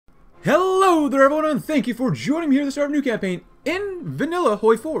Hello there everyone, and thank you for joining me here at the start of a new campaign in Vanilla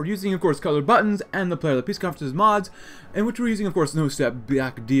Hoi 4, using of course colored buttons and the Player of the Peace Conferences mods, in which we're using of course No Step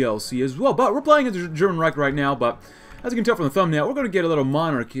Back DLC as well. But we're playing as a German Reich right now, but as you can tell from the thumbnail, we're going to get a little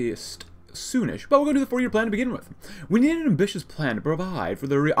monarchist soonish, but we're going to do the 4-year plan to begin with. We need an ambitious plan to provide for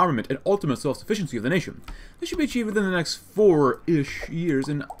the rearmament and ultimate self-sufficiency of the nation. This should be achieved within the next 4-ish years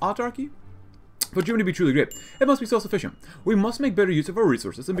in autarky. For Germany to be truly great, it must be self-sufficient. We must make better use of our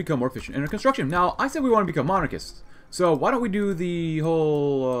resources and become more efficient in our construction. Now, I said we want to become monarchists, so why don't we do the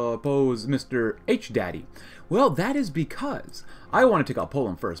whole pose Mr. H-Daddy? Well, that is because I want to take out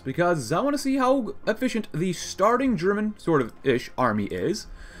Poland first, because I want to see how efficient the starting German, sort of-ish, army is,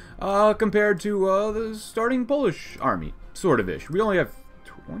 compared to the starting Polish army, sort of-ish. We only have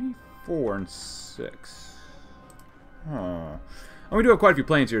 24 and 6. Huh. And we do have quite a few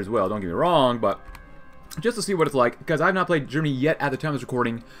planes here as well, don't get me wrong, but just to see what it's like, because I've not played Germany yet at the time of this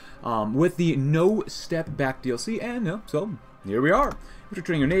recording, with the No Step Back DLC, and so here we are. We're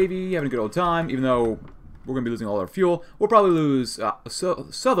training our Navy, having a good old time, even though we're going to be losing all our fuel. We'll probably lose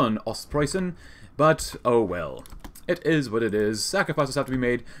Southern Ostpreußen, but oh well. It is what it is. Sacrifices have to be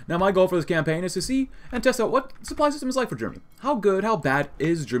made. Now my goal for this campaign is to see and test out what supply system is like for Germany. How good, how bad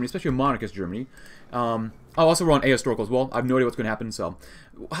is Germany, especially a monarchist Germany. I'll also run ahistorical as well. I have no idea what's going to happen, so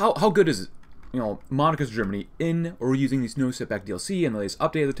how good is, monarchist Germany in or using these No Step Back DLC and the latest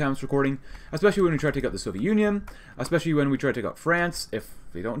update at the time it's recording, especially when we try to take out the Soviet Union, especially when we try to take out France, if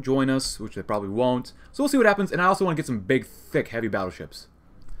they don't join us, which they probably won't. So we'll see what happens, and I also want to get some big, thick, heavy battleships.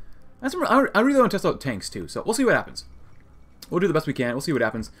 And I really want to test out tanks too, so we'll see what happens. We'll do the best we can, we'll see what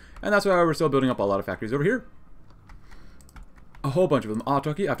happens, and that's why we're still building up a lot of factories over here. A whole bunch of them,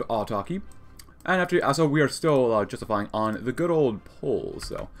 autarky after autarky. And after, so we are still justifying on the good old Poles,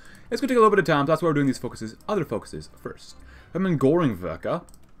 so it's going to take a little bit of time, so that's why we're doing these other focuses first. I'm in Goringwerke.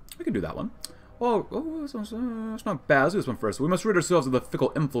 We can do that one. Oh, that's not bad. Let's do this one first. We must rid ourselves of the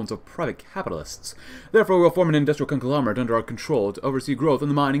fickle influence of private capitalists. Therefore, we'll form an industrial conglomerate under our control to oversee growth in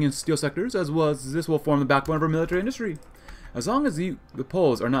the mining and steel sectors, as well as this will form the backbone of our military industry. As long as the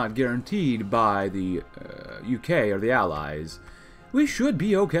Poles are not guaranteed by the UK or the Allies, we should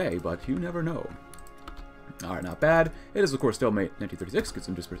be okay, but you never know. Alright, not bad. It is, of course, still May 1936. Get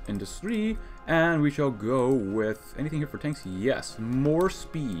some industry. And we shall go with anything here for tanks? Yes, more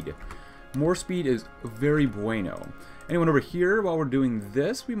speed. More speed is very bueno. Anyone over here while we're doing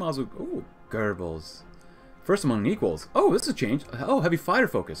this? We might as well... Oh, Goebbels. First among equals. Oh, this is a change. Oh, heavy fighter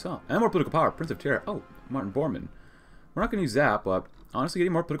focus, huh? And more political power. Prince of Terror. Oh, Martin Bormann. We're not going to use that, but honestly,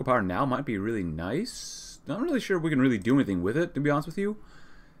 getting more political power now might be really nice. Not really sure if we can really do anything with it, to be honest with you.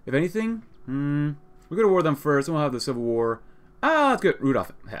 If anything, we'll go to war with them first, and we'll have the Civil War. Let's get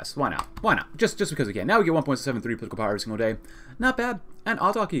Rudolf Hess. Why not? Why not? Just because we can. Now we get 1.73 political power every single day. Not bad. And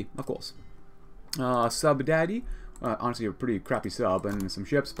autarky, of course. Sub Daddy. Honestly, a pretty crappy sub and some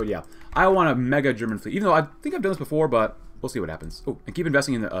ships, but yeah. I want a mega German fleet, even though I think I've done this before, but we'll see what happens. Oh, and keep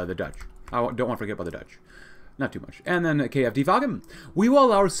investing in the Dutch. I don't want to forget about the Dutch. Not too much. And then KFD Wagen. We will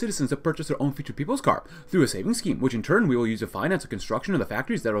allow our citizens to purchase their own future people's car through a savings scheme, which in turn we will use to finance the construction of the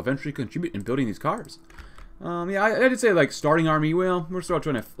factories that will eventually contribute in building these cars. Yeah, I did say like starting army. Well, we're still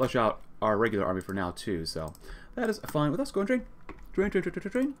trying to flesh out our regular army for now too, so that is fine with us. Go and train.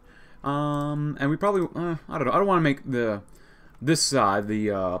 Train. And we probably, I don't know. I don't want to make this side,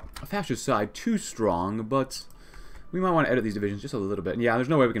 the fascist side, too strong, but we might want to edit these divisions just a little bit. And yeah, there's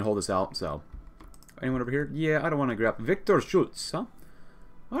no way we can hold this out, so. Anyone over here? Yeah, I don't want to grab Victor Schultz, huh?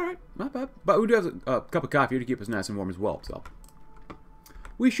 Alright, not bad. But we do have a cup of coffee here to keep us nice and warm as well, so.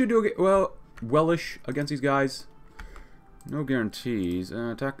 We should do, wellish against these guys. No guarantees.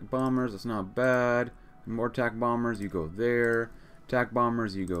 Attack bombers, that's not bad. More attack bombers, you go there. Attack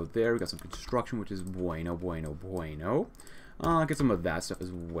bombers, you go there. We got some construction, which is bueno. Get some of that stuff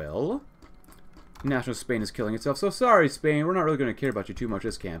as well. National Spain is killing itself, so sorry Spain, we're not really going to care about you too much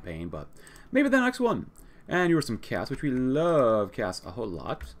this campaign, but maybe the next one. And you were some cats, which we love cats a whole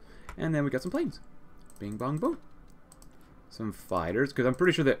lot. And then we got some planes. Bing bong boom. Some fighters, because I'm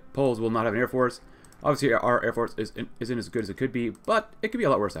pretty sure that Poles will not have an air force. Obviously our air force isn't as good as it could be, but it could be a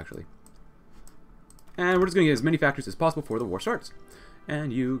lot worse actually. And we're just going to get as many factories as possible before the war starts.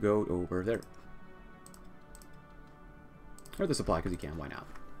 And you go over there. Or the supply, because you can, why not?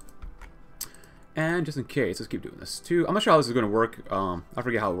 And just in case, let's keep doing this too. I'm not sure how this is going to work. I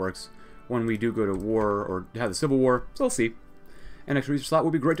forget how it works when we do go to war or have the Civil War. So we'll see. And next research slot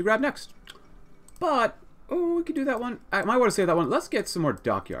will be great to grab next. But Oh, we could do that one. I might want to say that one. Let's get some more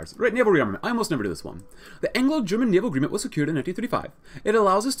dockyards. Right, naval rearmament. I almost never do this one. The Anglo-German Naval Agreement was secured in 1935. It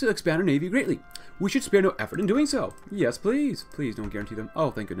allows us to expand our navy greatly. We should spare no effort in doing so. Yes, please. Please don't guarantee them.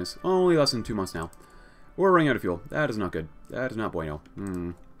 Oh, thank goodness. Only less than 2 months now. We're running out of fuel. That is not good. That is not bueno.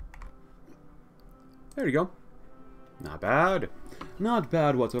 There you go. Not bad. Not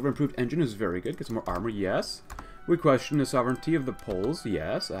bad whatsoever. Improved engine is very good. Get some more armor. Yes. We question the sovereignty of the Poles.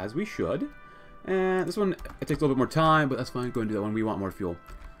 Yes, as we should. And this one, it takes a little bit more time, but that's fine. Go and do that one. We want more fuel.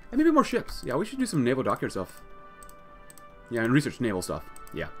 And maybe more ships. Yeah, we should do some naval dockyard stuff. Yeah, and research naval stuff.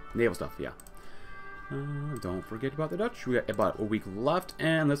 Yeah, naval stuff, yeah. Don't forget about the Dutch. We got about a week left,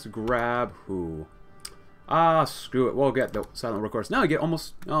 and let's grab who? Ah, screw it. We'll get the silent workhorse. Now I get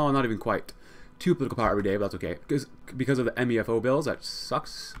almost, oh, not even quite 2 political power every day, but that's okay. Because of the MEFO bills, that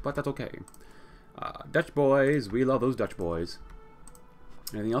sucks, but that's okay. Dutch boys. We love those Dutch boys.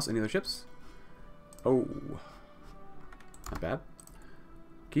 Anything else? Any other ships? Oh, not bad.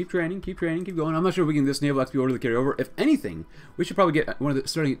 Keep training, keep going. I'm not sure if we can this naval XP order to carry over. If anything, we should probably get one of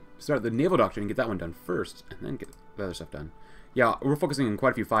the start the naval doctrine and get that one done first, and then get the other stuff done. Yeah, we're focusing on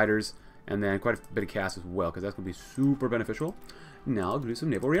quite a few fighters, and then quite a bit of cast as well, because that's going to be super beneficial. Now, do some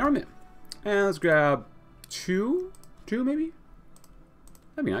naval rearmament. And let's grab two maybe?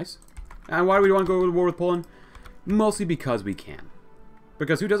 That'd be nice. And why do we want to go to war with Poland? Mostly because we can.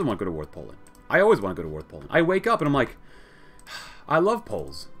 Because who doesn't want to go to war with Poland? I always want to go to war with Poland. I wake up and I'm like, I love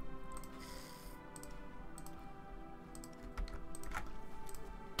Poles.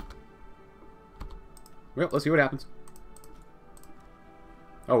 Well, let's see what happens.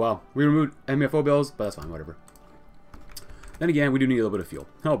 Oh, wow. We removed MEFO bills, but that's fine, whatever. Then again, we do need a little bit of fuel.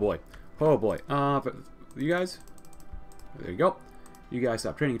 Oh, boy. Oh, boy. But you guys, there you go. You guys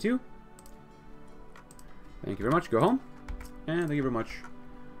stop training, too. Thank you very much. Go home. And thank you very much.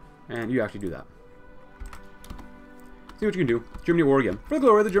 And you actually do that. See what you can do. Germany war again. For the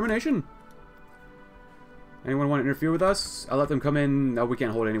glory of the German nation. Anyone want to interfere with us? I'll let them come in. No, we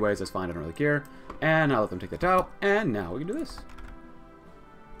can't hold it anyways. That's fine. I don't really care. And I'll let them take that out. And now we can do this.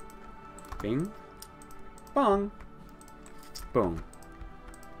 Bing. Bong. Boom.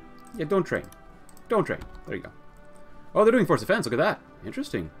 Yeah, don't train. Don't train. There you go. Oh, they're doing force defense. Look at that.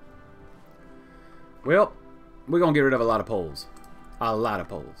 Interesting. Well, we're going to get rid of a lot of Poles. A lot of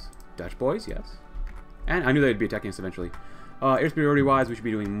Poles. Dutch boys, yes. And I knew they'd be attacking us eventually. Air superiority-wise, we should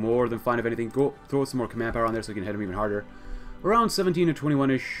be doing more than fine, if anything. Go throw some more command power on there so we can hit them even harder. Around 17 to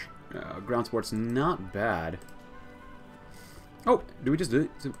 21-ish. Ground sport's not bad. Oh, do we just do it?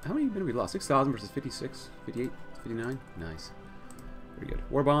 So how many men have we lost? 6,000 versus 56, 58, 59? Nice. Pretty good.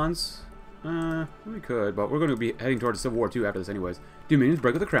 War bonds. We could, but we're going to be heading towards Civil War 2 after this anyways. Dominions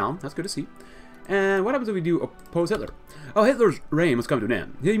break with the crown. That's good to see. And what happens if we do oppose Hitler? Oh, Hitler's reign must come to an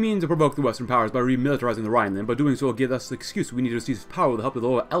end. He means to provoke the Western powers by remilitarizing the Rhineland, but doing so will give us the excuse we need to seize power with the help of the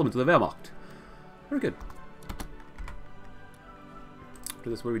lower elements of the Wehrmacht. Very good.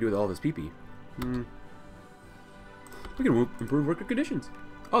 After this, what do we do with all this PP? We can improve worker conditions.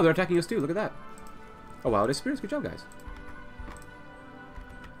 Oh, they're attacking us too. Look at that. Oh, wow. It is spirits. Good job, guys.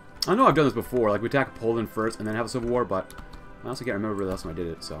 I know I've done this before. Like, we attack Poland first and then have a civil war, but I also can't remember the last time I did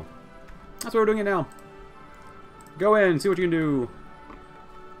it, so that's why we're doing it now. Go in, see what you can do.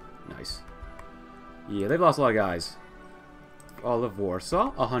 Nice. Yeah, they've lost a lot of guys. All of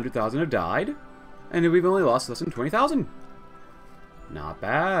Warsaw, 100,000 have died. And we've only lost less than 20,000. Not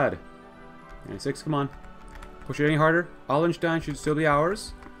bad. 96, come on. Push it any harder. Allenstein should still be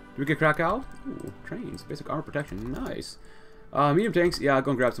ours. Do we get Krakow? Ooh, trains. Basic armor protection. Nice. Medium tanks. Yeah, I'll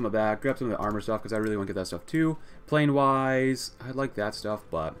go and grab some of that. Grab some of the armor stuff because I really want to get that stuff too. Plane-wise, I like that stuff,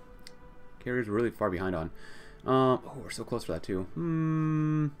 but carriers are really far behind on. Oh, we're so close for that too.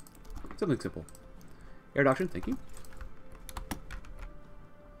 Something simple. Air doctrine, thank you.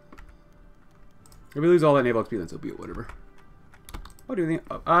 If we lose all that naval XP, then so be it, whatever. Oh, do you think?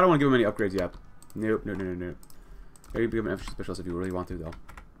 I don't want to give him any upgrades yet. Nope, no. Maybe become an infantry specialist if you really want to, though.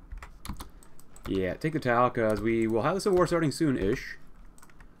 Yeah, take the towel, because we will have the Civil War starting soon-ish.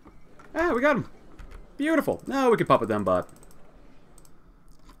 Ah, we got him. Beautiful. No, we could puppet them, but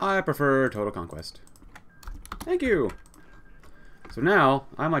I prefer total conquest. Thank you. So now,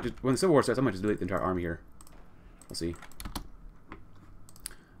 I might just, when the Civil War starts, I might just delete the entire army here. We'll see.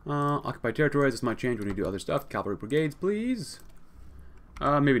 Occupied territories, this might change when we do other stuff. Cavalry brigades, please.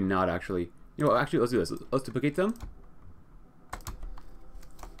 Maybe not, actually. You know what, actually, let's do this. Let's duplicate them.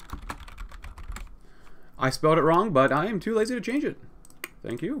 I spelled it wrong, but I am too lazy to change it.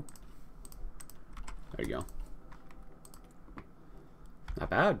 Thank you. There you go. Not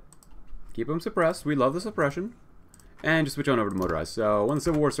bad. Keep them suppressed. We love the suppression. And just switch on over to motorized. So when the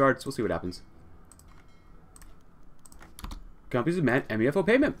Civil War starts, we'll see what happens. companies demand MEFO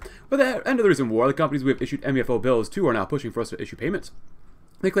payment. With the end of the recent war, the companies we have issued MEFO bills to are now pushing for us to issue payments.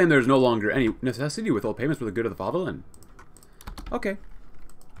 They claim there is no longer any necessity to withhold payments for the good of the fatherland. Okay.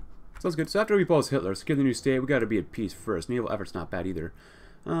 Sounds good. So after we repulse Hitler, secure the new state, we gotta be at peace first. Naval effort's not bad either.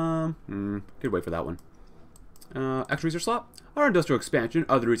 Could wait for that one. Extra research slot. Our industrial expansion,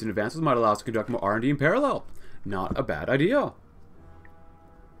 other recent advances might allow us to conduct more R&D in parallel. Not a bad idea.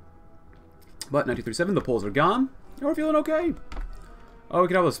 But 1937, the Poles are gone, and we're feeling okay. Oh, we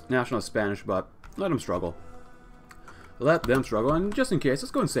could have a national Spanish, but let them struggle. Let them struggle, and just in case,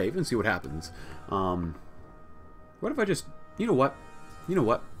 let's go and save and see what happens. What if I just... You know what? You know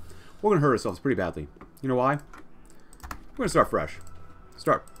what? We're going to hurt ourselves pretty badly. You know why? We're going to start fresh.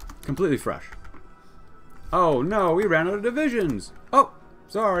 Start completely fresh. Oh, no, we ran out of divisions. Oh,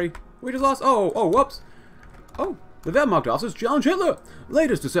 sorry. We just lost... Oh, whoops. Oh, the Wehrmacht officers challenge Hitler.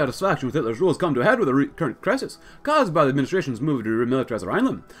 Latest dissatisfaction with Hitler's rules come to a head with the current crisis, caused by the administration's move to remilitarize the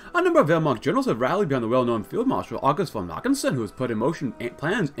Rhineland. A number of Wehrmacht generals have rallied behind the well-known Field Marshal August von Mackensen, who has put in motion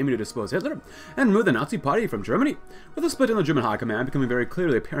plans aiming to dispose Hitler and remove the Nazi Party from Germany. With the split in the German high command becoming very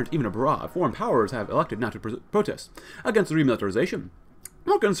clearly apparent even abroad, foreign powers have elected not to protest against the remilitarization.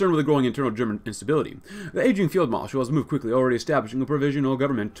 More concerned with the growing internal German instability, the aging field marshal has moved quickly, already establishing a provisional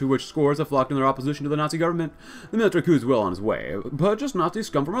government to which scores have flocked in their opposition to the Nazi government. The military coup is well on its way, but just Nazis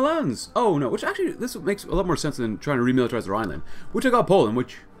scum from our lands. Oh no, which actually, this makes a lot more sense than trying to remilitarize the Rhineland, which I got Poland,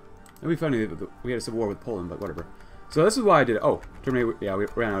 which, it'd be funny if we had a civil war with Poland, but whatever. So this is why I did it. Oh, terminate, yeah, we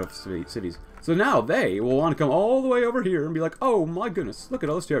ran out of cities. So now they will want to come all the way over here and be like, oh my goodness, look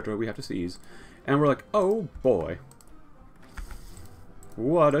at all this territory we have to seize. And we're like, oh boy.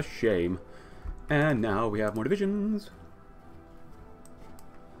 What a shame. And now we have more divisions.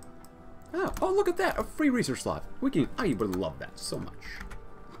 Oh, look at that. A free research slot. I would love that so much.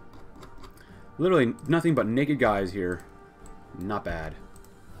 Literally nothing but naked guys here. Not bad.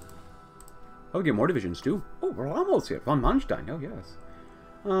 Oh, we get more divisions too. Oh, we're almost here. Von Manstein. Oh, yes.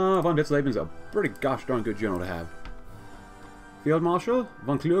 Von Witzleben's a pretty gosh darn good general to have. Field Marshal.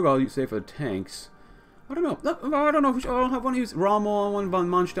 Von Klug, I'll say for the tanks. I don't know. I don't know. I don't want to use Rommel. One von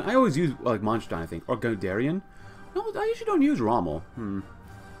Manstein. I always use like Manstein, I think, or Guderian. No, I usually don't use Rommel. I don't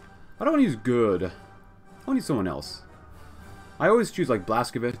want to use Good. I want to use someone else. I always choose like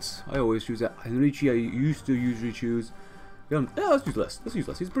Blaskovitz. I always choose that. Henrici, I used to usually choose. Yeah, let's use List. Let's use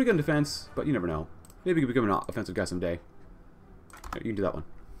List. He's pretty good in defense, but you never know. Maybe he could become an offensive guy someday. Right, you can do that one.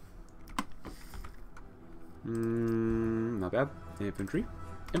 Not bad. Infantry.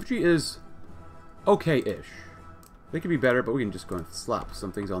 Infantry is okay-ish. They could be better, but we can just go and slap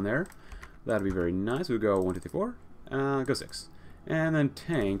some things on there. That'd be very nice. We'll go 1, 2, 3, 4. Go 6. And then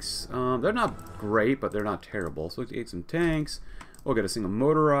tanks. They're not great, but they're not terrible. So let's get some tanks. We'll get a single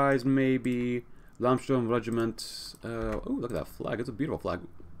motorized, maybe. Lamsturm Regiment. Oh, look at that flag. It's a beautiful flag.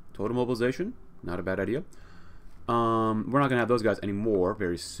 Total mobilization. Not a bad idea. We're not going to have those guys anymore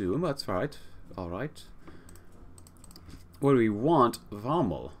very soon. But that's right. Alright. What do we want?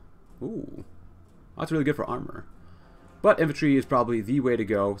 Rommel. Ooh. That's really good for armor. But infantry is probably the way to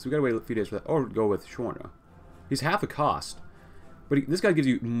go. So we gotta wait a few days for that. Or go with Schorna. He's half the cost. But this guy gives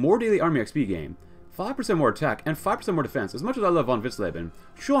you more daily army XP gain, 5% more attack, and 5% more defense. As much as I love von Witzleben,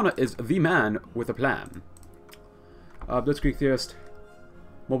 Schorna is the man with a plan. Blitzkrieg Theorist.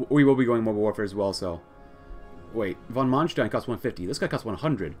 We will be going mobile warfare as well, so. Wait, von Manstein costs 150. This guy costs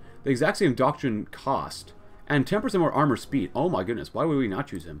 100. The exact same doctrine cost. And 10% more armor speed. Oh my goodness, why would we not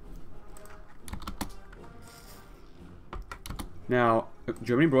choose him? Now,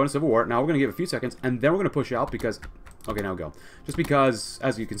 Germany brought in a civil war. Now we're going to give it a few seconds, and then we're going to push out because... Okay, now go. Just because,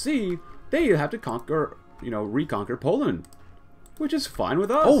 as you can see, they have to conquer, reconquer Poland. Which is fine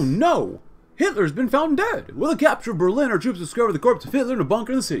with us. Oh no! Hitler's been found dead! With the capture of Berlin, our troops discovered the corpse of Hitler in a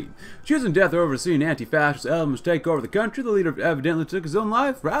bunker in the city. Choosing death over seeing anti-fascist elements take over the country, the leader evidently took his own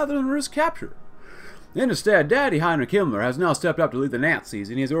life rather than risk capture. Instead, Daddy Heinrich Himmler has now stepped up to lead the Nazis,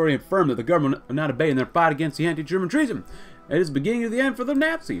 and he has already affirmed that the government will not obey in their fight against the anti-German treason. It is the beginning of the end for the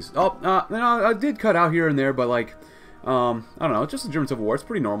Nazis. I did cut out here and there, but like, I don't know, it's just the German Civil War. It's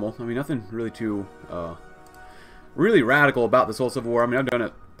pretty normal. I mean, nothing really too, really radical about this whole Civil War. I mean, I've done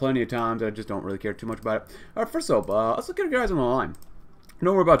it plenty of times. I just don't really care too much about it. All right, first up, let's look at our guys on the line.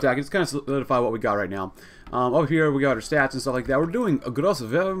 Don't worry about attacking. Just kind of solidify what we got right now. Over here, we got our stats and stuff like that. We're doing a Gross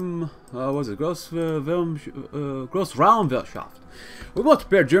Raumwirtschaft. We must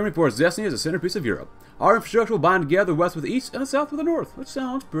prepare Germany for its destiny as a centerpiece of Europe. Our infrastructure will bind together the west with the east and the south with the north, which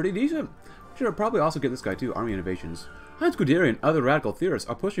sounds pretty decent. Should probably also get this guy too, Army Innovations. Heinz Guderi and other radical theorists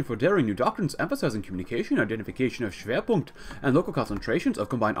are pushing for daring new doctrines emphasizing communication, identification of Schwerpunkt, and local concentrations of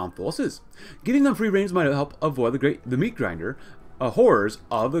combined armed forces. Giving them free reins might help avoid the meat grinder horrors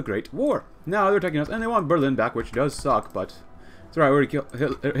of the Great War. Now they're attacking us, and they want Berlin back, which does suck, but it's alright.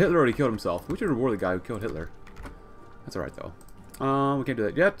 Hitler already killed himself. We should reward the guy who killed Hitler. That's alright, though. We can't do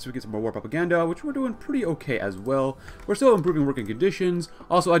that yet, so we get some more war propaganda, which we're doing pretty okay as well. We're still improving working conditions.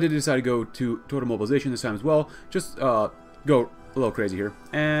 Also, I did decide to go to total mobilization this time as well. Just go a little crazy here.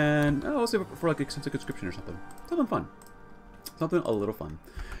 And I'll save it for like a conscription or something. Something fun. Something a little fun.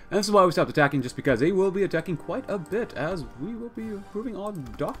 And this is why we stopped attacking, just because they will be attacking quite a bit, as we will be improving all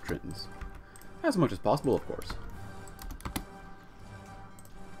doctrines. As much as possible, of course.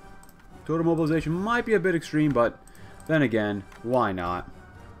 Total mobilization might be a bit extreme, but then again, why not?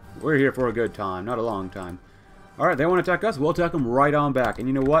 We're here for a good time, not a long time. Alright, they want to attack us, we'll attack them right on back. And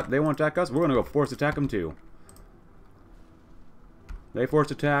you know what? They want to attack us, we're going to go force attack them too. They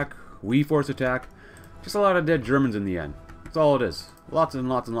force attack, we force attack. Just a lot of dead Germans in the end. That's all it is. Lots and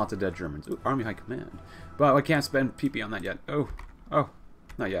lots and lots of dead Germans. Ooh, Army High Command. But I can't spend PP on that yet. Oh,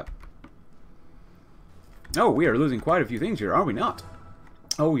 not yet. Oh, we are losing quite a few things here, are we not?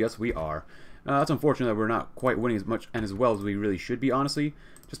 Oh, yes, we are. That's unfortunate that we're not quite winning as much and as well as we really should be, honestly.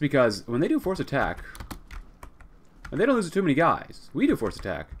 Just because when they do force attack, and they don't lose too many guys. We do force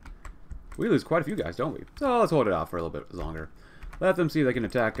attack. We lose quite a few guys, don't we? So let's hold it off for a little bit longer. Let them see if they can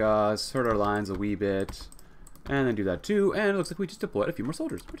attack us, hurt our lines a wee bit, and then do that too. And it looks like we just deployed a few more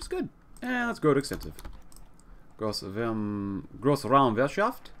soldiers, which is good. And let's go to extensive.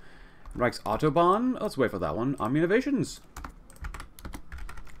 Grossraumwirtschaft, Reichsautobahn. Let's wait for that one. Army innovations.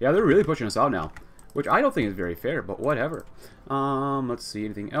 Yeah, they're really pushing us out now, which I don't think is very fair, but whatever. Let's see,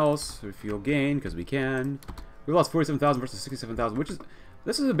 anything else? Fuel gain, because we can. We lost 47,000 versus 67,000, which is...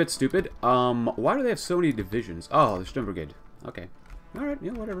 This is a bit stupid. Why do they have so many divisions? Oh, the Sturm Brigade. Okay. Alright,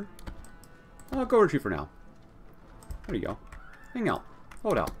 yeah, whatever. I'll go retreat for now. There you go. Hang out.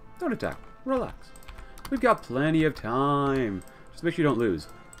 Hold out. Don't attack. Relax. We've got plenty of time. Just make sure you don't lose.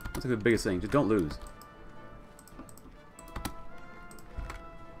 That's like the biggest thing. Just don't lose.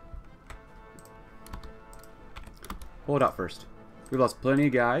 Hold out first. We've lost plenty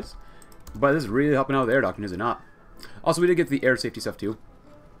of guys. But this is really helping out with air doctrine, is it not? Also, we did get the air safety stuff too.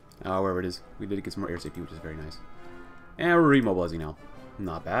 Wherever it is. We did get some more air safety, which is very nice. And we're remobilizing now.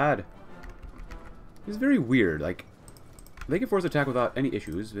 Not bad. It's very weird. Like, they can force attack without any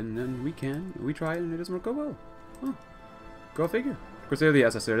issues, and then we can. We try, and it doesn't work out well. Huh. Go figure. Of course, they're the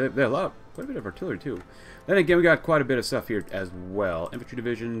SSR. They allow quite a bit of artillery too. Then again, we got quite a bit of stuff here as well. Infantry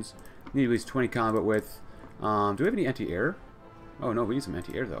divisions. Need at least 20 combat width. Do we have any anti-air? Oh no, we need some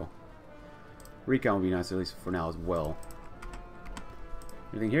anti-air though. Recon would be nice, at least for now as well.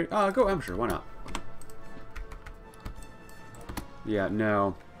 Anything here? Go Embusher, why not? Yeah,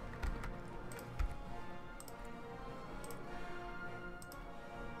 no.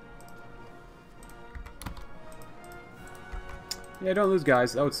 Yeah, don't lose,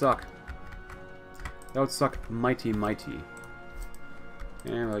 guys. That would suck. That would suck mighty, mighty.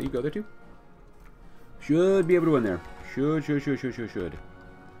 And you go there too. Should be able to win there. Should.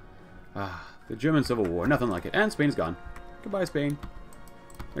 The German Civil War. Nothing like it. And Spain's gone. Goodbye, Spain.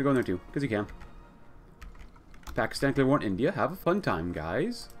 They're going there too, because you can. Pakistan, Clearwater, India. Have a fun time,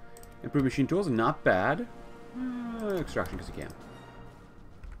 guys. Improved machine tools. Not bad. Extraction, because you can.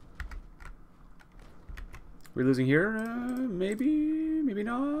 We're losing here? Maybe. Maybe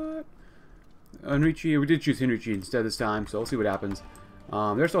not. Henrici. We did choose Henrici instead this time, so we'll see what happens.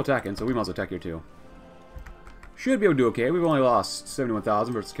 They're still attacking, so we might as well attack here too. Should be able to do okay. We've only lost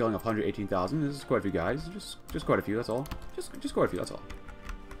 71,000 versus killing 118,000. This is quite a few guys. Just quite a few, that's all. Just quite a few, that's all.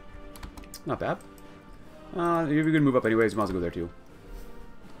 Not bad. If you're going to move up anyways, you might as well go there too.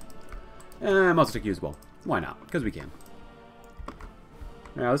 And I might as well take you as well. Why not? Because we can.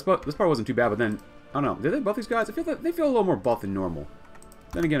 Yeah, this part wasn't too bad, but then, I don't know. Did they buff these guys? I feel that they feel a little more buff than normal.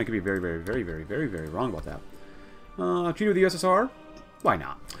 Then again, I could be very wrong about that. Treaty with the USSR? Why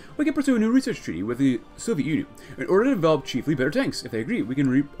not? We can pursue a new research treaty with the Soviet Union in order to develop chiefly better tanks. If they agree, we can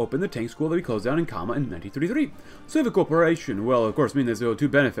reopen the tank school that we closed down in Kama in 1933. Soviet cooperation will, of course, mean there's to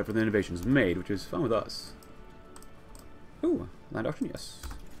benefit from the innovations made, which is fun with us. Ooh, land auction, yes.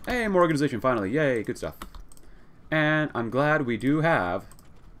 Hey, more organization, finally. Yay, good stuff. And I'm glad we do have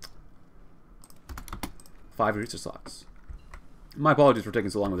 5 research slots. My apologies for taking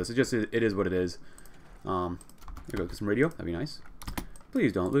so long with this. It is what it is. Here we go, get some radio. That'd be nice.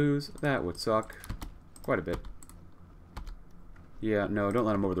 Please don't lose. That would suck. Quite a bit. Yeah, no, don't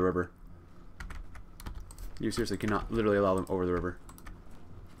let them over the river. You seriously cannot literally allow them over the river.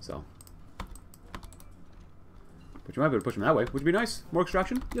 So. But you might be able to push them that way, which would be nice. More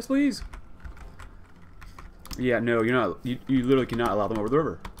extraction? Yes, please. Yeah, no, you're not. You literally cannot allow them over the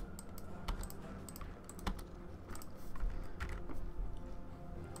river.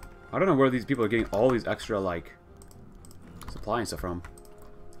 I don't know where these people are getting all these extra, like, supply and stuff from.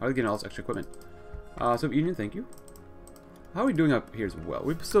 How are they getting all this extra equipment? So Union, thank you. How are we doing up here as well?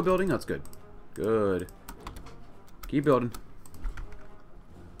 We're still building? That's good. Good. Keep building.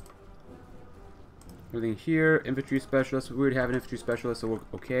 Everything here. Infantry specialist. We would have an infantry specialist, so we're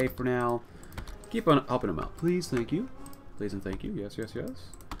okay for now. Keep on helping them out. Please, thank you. Please and thank you. Yes, yes, yes.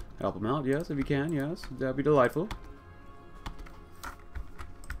 Help them out, yes, if you can, yes. That'd be delightful.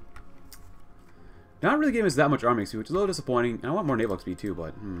 Not really giving us that much army XP, which is a little disappointing. And I want more naval XP too,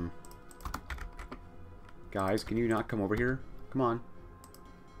 but guys, can you not come over here? Come on.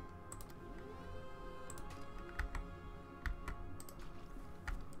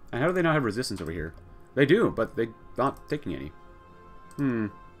 And how do they not have resistance over here? They do, but they're not taking any.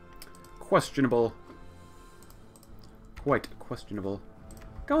 Questionable. Quite questionable.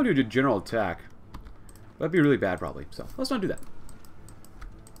 I want to do a general attack. That'd be really bad, probably. So, let's not do that.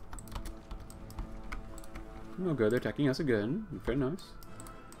 Oh, good. They're attacking us again. Very nice.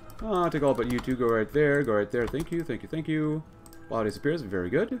 I'll take all but you two. Go right there. Go right there. Thank you. Thank you. Thank you. While it disappears. Very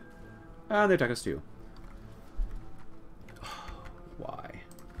good. And they attack us too. Why?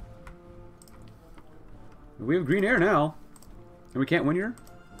 We have green air now. And we can't win here?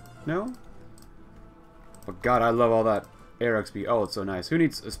 No? But God, I love all that air XP. Oh, it's so nice. Who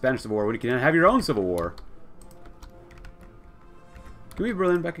needs a Spanish Civil War when you can have your own Civil War? Can we have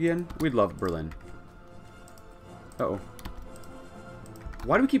Berlin back again? We'd love Berlin. Uh-oh.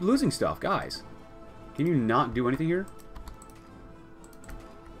 Why do we keep losing stuff, guys? Can you not do anything here?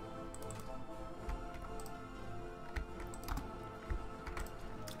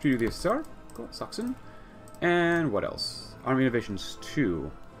 Should we do the SR? Cool. Saxon. And what else? Army Innovations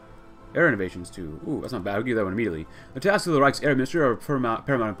 2. Air Innovations 2. Ooh, that's not bad. I'll give that one immediately. The tasks of the Reich's Air Ministry are of paramount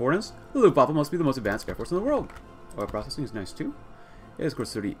importance. The Luftwaffe must be the most advanced air force in the world. Oil processing is nice too. It is, of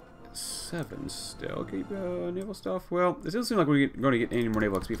course, 37 still. Keep naval stuff. Well, it doesn't seem like we're going to get any more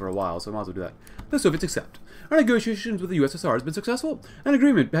naval XP for a while, so I might as well do that. The Soviets accept. Our negotiations with the USSR has been successful. An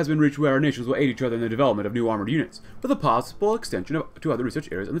agreement has been reached where our nations will aid each other in the development of new armored units, with a possible extension to other research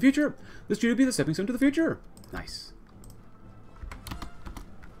areas in the future. This should be the stepping stone to the future. Nice.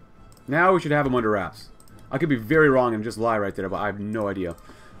 Now we should have them under wraps. I could be very wrong and just lie right there, but I have no idea.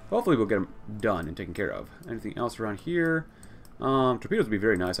 Hopefully we'll get them done and taken care of. Anything else around here? Torpedoes would be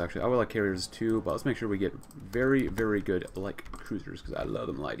very nice, actually. I would like carriers too, but let's make sure we get very, very good light cruisers, because I love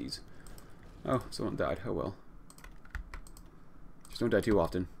them lighties. Oh, someone died. Oh well. Just don't die too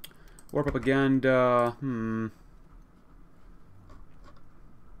often. War propaganda.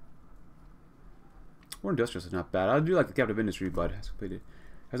 War industrials is not bad. I do like the captive industry, but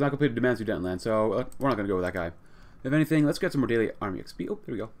has not completed demands to Denland, so we're not going to go with that guy. If anything, let's get some more daily army XP. Oh,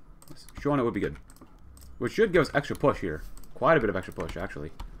 there we go. Showing it would be good. Which should give us extra push here. Quite a bit of extra push,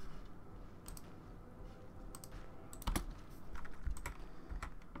 actually.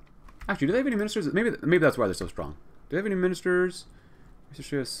 Actually, do they have any ministers? Maybe that's why they're so strong. Do they have any ministers?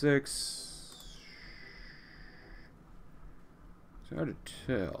 Ministry has 6. It's hard to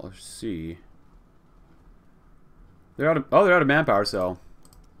tell. Let's see. They're out of manpower, so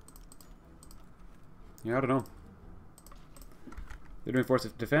yeah, I don't know. They're doing force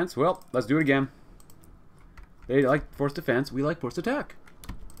defense. Well, let's do it again. They like force defense. We like force attack.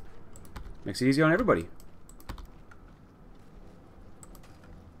 Makes it easy on everybody.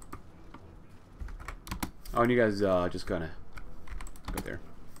 Oh, and you guys just kind of go there.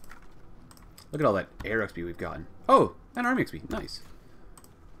 Look at all that air XP we've gotten. Oh, and army XP. Nice.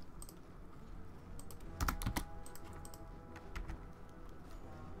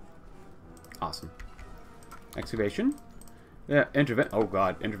 Awesome. Excavation. Yeah, oh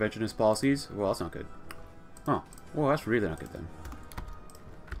god, interventionist policies. Well, that's not good. Oh, well, that's really not good then.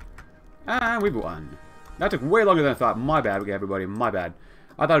 And we've won. That took way longer than I thought. My bad, everybody. My bad.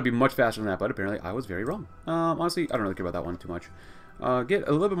 I thought it'd be much faster than that, but apparently I was very wrong. Honestly, I don't really care about that one too much. Get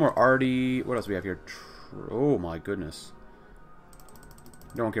a little bit more arty. What else do we have here? Oh my goodness.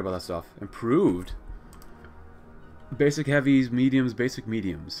 Don't care about that stuff. Improved. Basic heavies, mediums, basic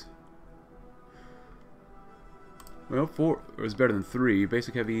mediums. Well, 4 is better than 3.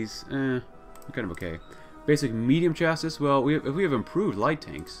 Basic heavies, kind of okay. Basic medium chassis, well, if we have improved light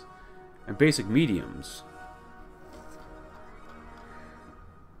tanks and basic mediums.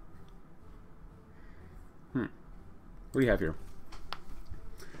 What do you have here?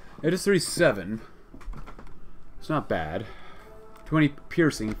 It is 37. It's not bad. 20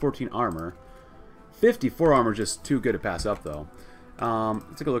 piercing, 14 armor. 54 armor is just too good to pass up, though.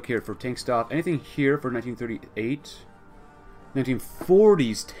 Let's take a look here for tank stuff. Anything here for 1938?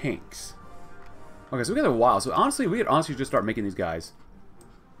 1940s tanks. Okay, so we got a while. So honestly, we could honestly just start making these guys.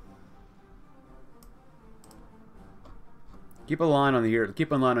 Keep a line on here.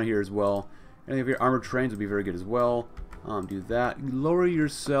 Keep a line on here as well. Anything of your armored trains would be very good as well. Do that. Lower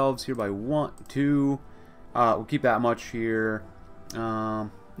yourselves here by 1, 2. We'll keep that much here. Not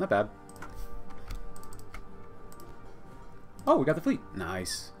bad. Oh, we got the fleet.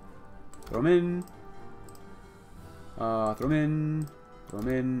 Nice. Throw them in. Throw them in. Throw them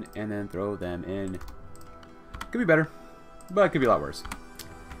in. And then throw them in. Could be better. But it could be a lot worse.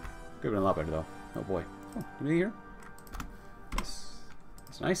 Could have been a lot better, though. Oh, boy. Oh, anything here? Yes.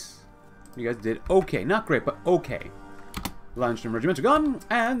 That's nice. You guys did okay. Not great, but okay. Launched and regiments are gone,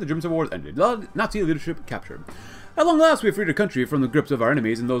 and the German Civil War ended. Nazi leadership captured. At long last, we have freed our country from the grips of our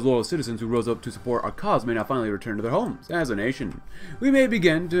enemies, and those loyal citizens who rose up to support our cause may now finally return to their homes. As a nation, we may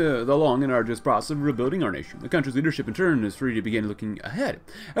begin the long and arduous process of rebuilding our nation. The country's leadership, in turn, is free to begin looking ahead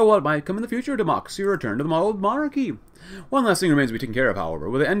at what might come in the future: democracy or return to the old monarchy. One last thing remains to be taken care of, however.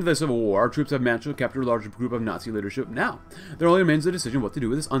 With the end of the Civil War, our troops have managed to capture a large group of Nazi leadership. Now, there only remains the decision what to do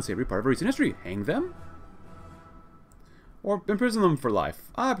with this unsavory part of recent history. Hang them? Or imprison them for life.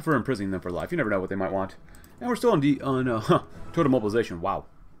 I prefer imprisoning them for life. You never know what they might want. And we're still on total mobilization. Wow.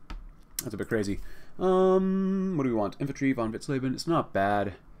 That's a bit crazy. What do we want? Infantry, von Witzleben. It's not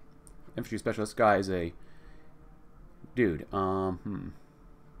bad. Infantry specialist. Guy is a dude.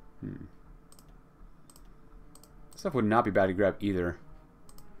 Stuff would not be bad to grab either.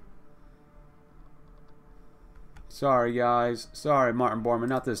 Sorry, guys. Sorry, Martin Bormann.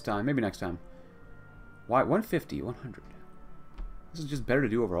 Not this time. Maybe next time. Why? 150, 100. This is just better to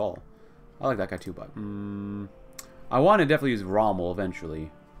do overall. I like that guy too, but I want to definitely use Rommel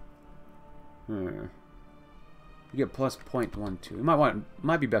eventually. You get plus 0.12. You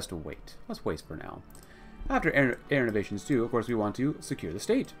might be best to wait. Let's wait for now. After air innovations too, of course, we want to secure the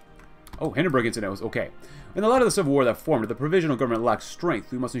state. Oh, Hindenburg incident was okay. In the light of the Civil War that formed, the provisional government lacks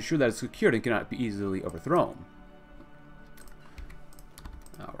strength. We must ensure that it's secured and cannot be easily overthrown.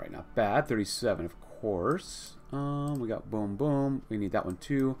 All right, not bad. 37, of course. We got boom, boom. We need that one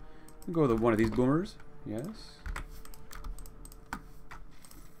too. We'll go with one of these boomers. Yes.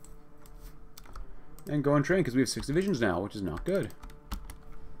 And go and train because we have 6 divisions now, which is not good.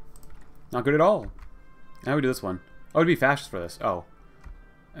 Not good at all. Now we do this one. Oh, it'd be fascist for this. Oh.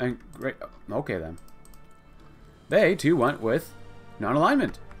 And great. Okay then. They too went with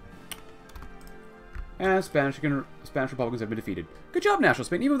non-alignment. And Spanish Republicans have been defeated. Good job, National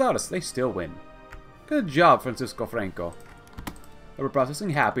Spain. Even without us, they still win. Good job, Francisco Franco. We're processing.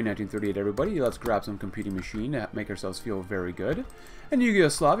 Happy 1938, everybody. Let's grab some computing machine to make ourselves feel very good. And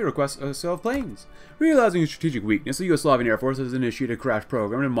Yugoslavia requests a sale of planes. Realizing its strategic weakness, the Yugoslavian Air Force has initiated a crash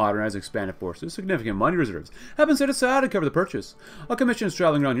program to modernize expanded forces. Significant money reserves have been set aside to cover the purchase. A commission is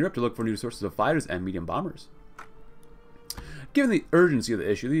traveling around Europe to look for new sources of fighters and medium bombers. Given the urgency of the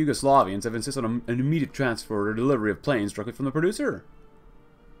issue, the Yugoslavians have insisted on an immediate transfer or delivery of planes directly from the producer.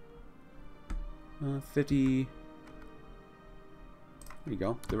 50... There you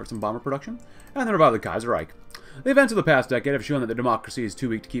go. There were some bomber production. And then about the Kaiserreich. The events of the past decade have shown that the democracy is too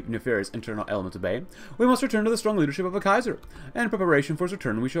weak to keep nefarious internal elements at bay. We must return to the strong leadership of a Kaiser. And in preparation for its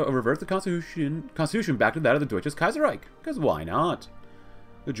return, we shall revert the constitution back to that of the Deutsches Kaiserreich. Because why not?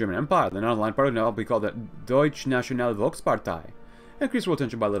 The German Empire, the non-aligned party, now will be called the Deutsche Nationale Volkspartei. Increase world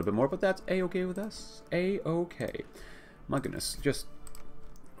tension by a little bit more, but that's A-okay with us. A-okay. My goodness. Just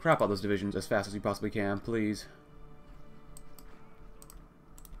crap out those divisions as fast as you possibly can, please.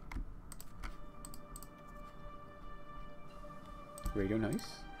 Radio, nice.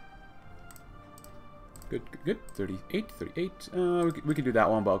 Good, good, good. 38, 38. We can do that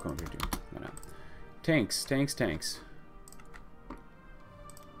one, but I'll come over here too. Why not? Tanks, tanks, tanks.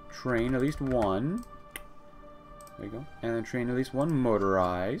 Train at least one. There you go. And then train at least one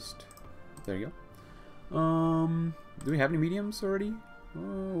motorized. There you go. Do we have any mediums already?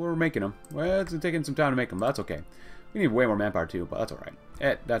 We're making them. Well, it's taking some time to make them, but that's okay. We need way more manpower too, but that's alright.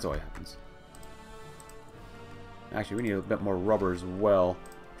 That's always happens. Actually, we need a bit more rubber as well.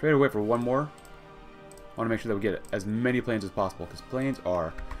 Trade away for one more. I want to make sure that we get as many planes as possible, because planes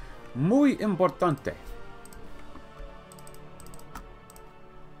are muy importante.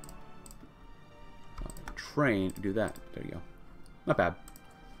 Train, do that. There you go. Not bad.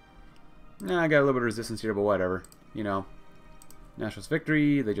 Nah, I got a little bit of resistance here, but whatever. You know. Nationalist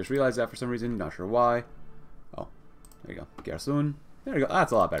victory. They just realized that for some reason. Not sure why. Oh, there you go. Garrison. There you go.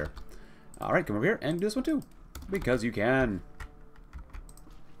 That's a lot better. Alright, come over here and do this one too. Because you can.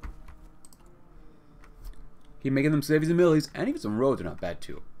 Keep making them civies and millies, and even some roads are not bad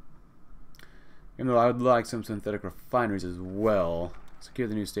too. Even though I would like some synthetic refineries as well. Secure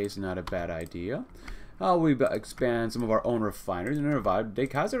the new states is not a bad idea. We expand some of our own refineries and revive the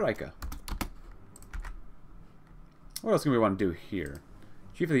Kaiserin. What else can we want to do here?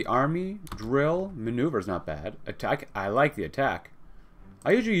 Chief of the army, drill, maneuver is not bad. Attack, I like the attack.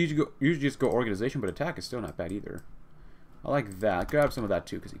 I usually just go organization, but attack is still not bad either. I like that. Grab some of that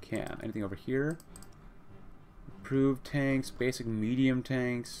too, because you can. Anything over here? Improved tanks, basic medium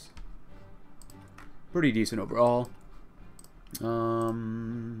tanks. Pretty decent overall.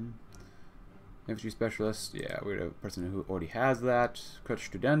 Infantry specialist. Yeah, we have a person who already has that. Crutch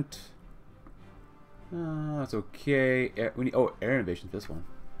student. That's okay. We need, oh, air invasion for this one.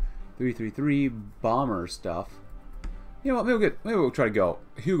 333 bomber stuff. You know what? Maybe we'll try to go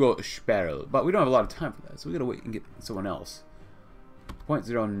Hugo Sparrow, but we don't have a lot of time for that, so we gotta wait and get someone else.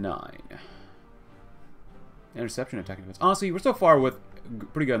 0.09. Interception attack defense. Honestly, we're so far with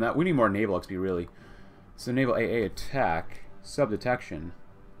pretty good on that. We need more naval XP really. So naval AA attack, sub detection.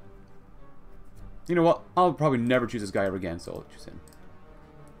 You know what? I'll probably never choose this guy ever again, so I'll choose him.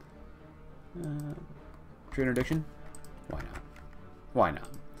 Trade interdiction? Why not? Why not?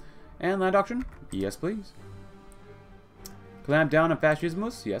 And land auction? Yes, please. Clamp down on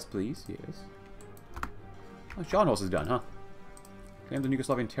fascismus? Yes, please. Yes. Oh, Scharnhorst is done, huh? Claim the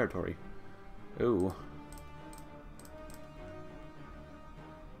Yugoslavian territory. Ooh.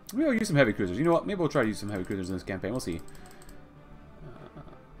 Maybe we'll use some heavy cruisers. You know what? Maybe we'll try to use some heavy cruisers in this campaign. We'll see.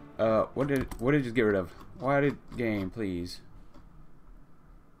 What did it just get rid of? Why did game, please?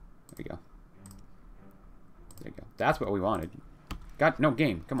 There you go. There you go. That's what we wanted. God, no,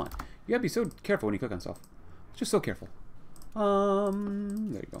 game. Come on. You gotta be so careful when you click on stuff. Just so careful. There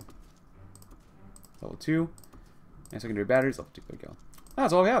you go. Level 2. And secondary batteries. Level 2. There you go.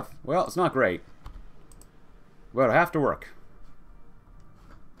 That's all we have. Well, it's not great. But it'll have to work.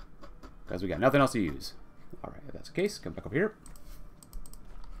 Because we got nothing else to use. Alright, if that's the case, come back over here.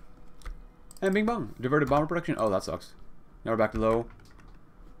 And bing bong. Diverted bomber production. Oh, that sucks. Now we're back to low.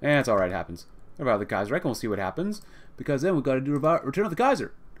 And it's alright, it happens. Revive the Kaiser, and we'll see what happens. Because then we've got to do Return of the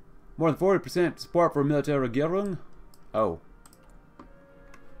Kaiser. More than 40% support for military Regierung. Oh.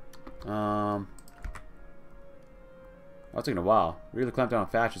 That's taking a while. Really clamped down on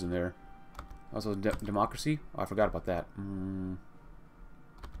fascism there. Also, democracy? Oh, I forgot about that.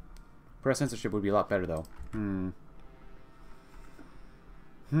 Press censorship would be a lot better, though. We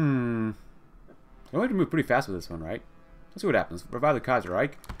have to move pretty fast with this one, right? Let's see what happens. Revive the Kaiser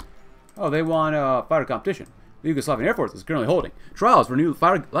Reich. Oh, they want fighter competition. The Yugoslavian Air Force is currently holding trials for new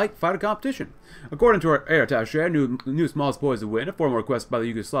fighter competition. According to our air attaché, new smallest poised to win. A formal request by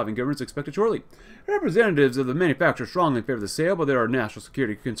the Yugoslavian government is expected shortly. Representatives of the manufacturer strongly favor the sale, but there are national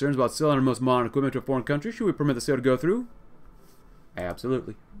security concerns about selling our most modern equipment to a foreign country. Should we permit the sale to go through?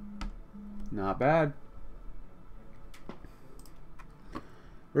 Absolutely. Not bad.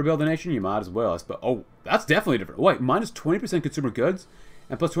 Rebuild the nation? You might as well. But oh, that's definitely different. Wait, minus 20% consumer goods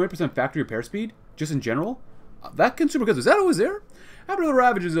and plus 20% factory repair speed? Just in general? That consumer goods, is that always there? After the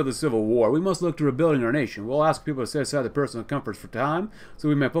ravages of the Civil War, we must look to rebuilding our nation. We'll ask people to set aside their personal comforts for time, so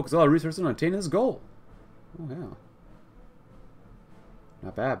we may focus all our resources on attaining this goal. Oh, yeah.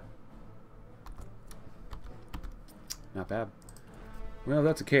 Not bad. Not bad. Well, if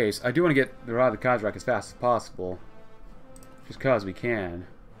that's the case, I do want to get the Ride of the Kaiser as fast as possible. Just because we can.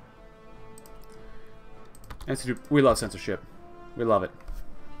 We love censorship. We love it.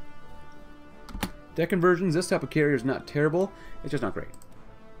 Deck conversions, this type of carrier is not terrible. It's just not great.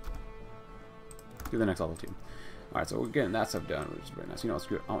 Do the next level too. Alright, so we're getting that stuff done, which is very nice. You know,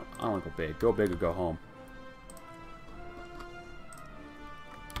 screw it. I don't want to go big. Go big or go home.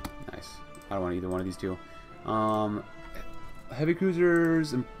 Nice. I don't want either one of these two. Heavy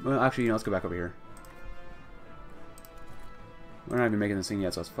cruisers. Well, actually, you know, let's go back over here. We're not even making this thing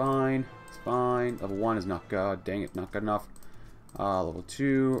yet, so it's fine. It's fine. Level 1 is not good. Dang it, not good enough. Level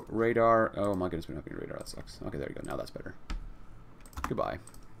 2, radar. Oh my goodness, we're not getting radar. That sucks. Okay, there you go. Now that's better. Goodbye.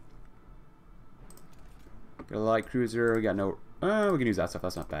 Got a light cruiser. We got no... we can use that stuff.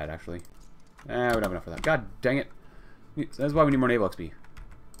 That's not bad, actually. We don't have enough for that. God dang it. That's why we need more naval XP.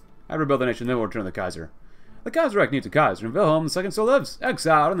 I rebuild the nation, then we'll return the Kaiser. The Kaiser Reich needs a Kaiser, and Wilhelm II still lives,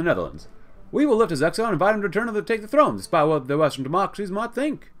 exiled in the Netherlands. We will lift his exile and invite him to return to take the throne, despite what the Western democracies might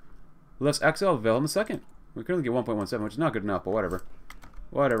think. Let's exile Wilhelm II. We currently get 1.17, which is not good enough, but whatever.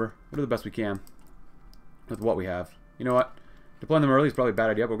 Whatever. We'll do the best we can with what we have. You know what? Deploying them early is probably a bad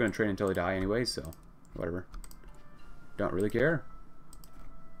idea, but we're going to train until they die anyways, so whatever. Don't really care.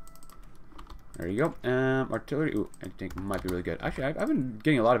 There you go. Artillery. Ooh, anti-tank might be really good. Actually, I've been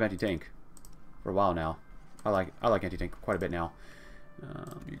getting a lot of anti-tank for a while now. I like anti-tank quite a bit now.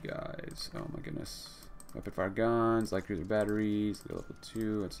 You guys, oh my goodness. Rapid fire guns, light cruiser batteries, level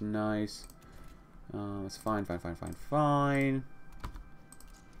 2, that's nice. It's fine.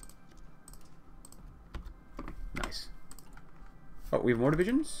 Nice. Oh, we have more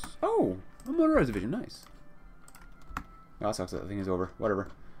divisions? Oh, a motorized division, nice. Oh, that sucks that thing is over. Whatever.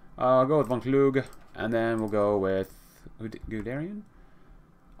 I'll go with Von Klug, and then we'll go with Guderian?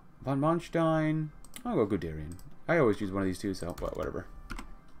 Von Manstein. I'll go Guderian. I always choose one of these two, so whatever.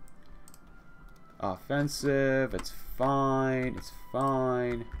 Offensive, it's fine.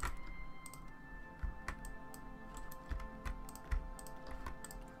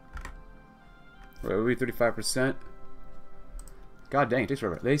 Wait, we'll be 35%. God dang, it takes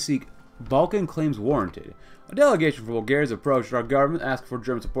forever. They seek Balkan claims warranted. A delegation from Bulgaria's approached our government asking for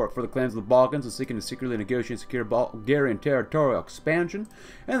German support for the claims of the Balkans and seeking to secretly negotiate secure Bulgarian territorial expansion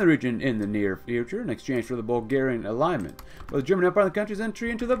in the region in the near future in exchange for the Bulgarian alignment with the German Empire and the country's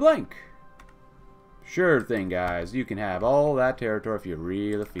entry into the blank. Sure thing, guys. You can have all that territory if you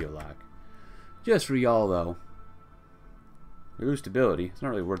really feel like. Just for y'all, though. We lose stability. It's not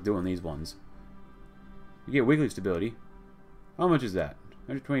really worth doing these ones. You get weekly stability. How much is that?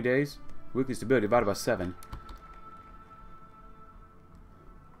 120 days? Weekly stability divided by 7.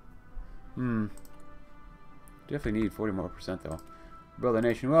 Definitely need 40% more though. Build a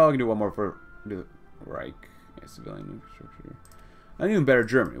nation. Well, we can do one more for the Reich. Yeah, civilian infrastructure. An even better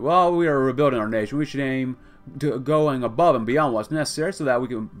Germany. While we are rebuilding our nation, we should aim to going above and beyond what's necessary so that we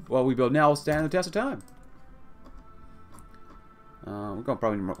can, what we build now will stand the test of time. We're going to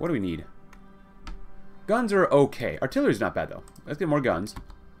probably need more. What do we need? Guns are okay. Artillery's not bad though. Let's get more guns.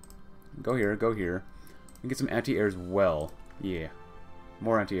 Go here, go here. And get some anti-air as well. Yeah.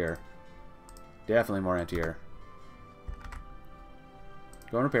 More anti-air. Definitely more anti-air.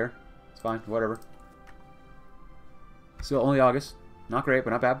 Go and repair. It's fine. Whatever. Still only August. Not great, but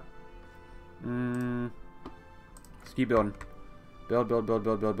not bad. Just keep building. Build.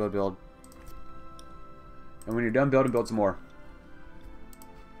 And when you're done building, build some more.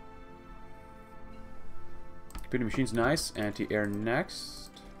 Computer machine's nice. Anti-air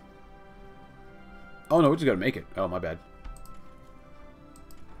next. Oh no, we just gotta make it. Oh, my bad.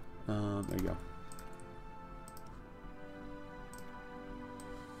 There you go.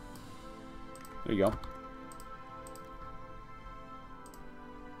 There you go.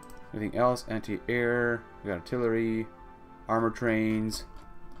 Anything else? Anti-air. We got artillery. Armor trains.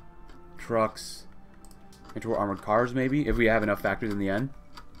 Trucks. Interwar armored cars, maybe, if we have enough factories in the end.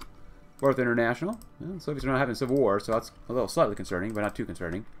 Fourth International. Well, Soviets are not having civil war, so that's a little slightly concerning, but not too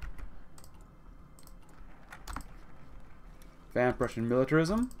concerning. Fan Prussian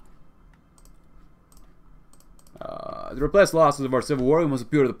militarism. To replace losses of our civil war, we must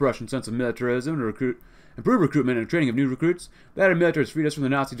appeal to the Prussian sense of militarism to improve recruitment and training of new recruits. That our military has freed us from the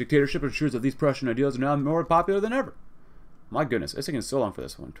Nazi dictatorship and ensures that these Prussian ideals are now more popular than ever. My goodness, it's taking so long for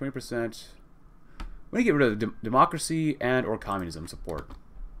this one. 20%. We need to get rid of the democracy and or communism support.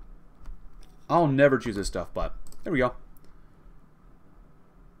 I'll never choose this stuff, but there we go.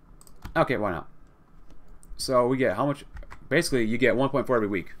 Okay, why not? So we get how much? Basically, you get 1.4 every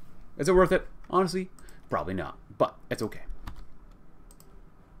week. Is it worth it? Honestly, probably not, but it's okay.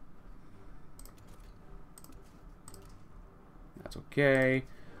 That's okay.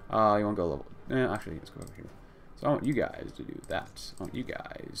 You want to go level? Actually, let's go over here. So I want you guys to do that. I want you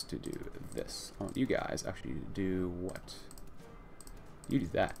guys to do this. I want you guys actually to do what? You do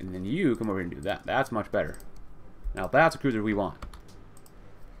that, and then you come over here and do that. That's much better. Now that's a cruiser we want.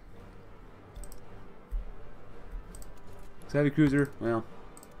 It's a heavy cruiser. Well,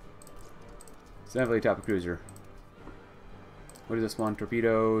 it's definitely a type of cruiser. What is this one?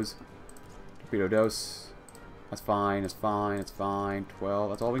 Torpedoes. Torpedo dose. That's fine. It's fine. It's fine. 12.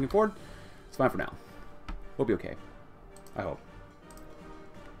 That's all we can afford. It's fine for now. We'll be okay. I hope.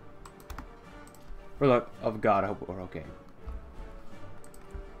 For the love of God, I hope we're okay.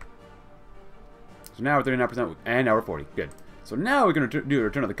 So now we're 39%, and now we're 40. Good. So now we're going to do a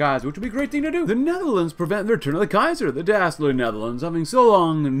Return of the Kaiser, which would be a great thing to do. The Netherlands prevent the Return of the Kaiser. The dastardly Netherlands, having so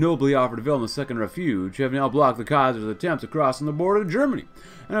long nobly offered Wilhelm II refuge, have now blocked the Kaiser's attempts at crossing the border to Germany,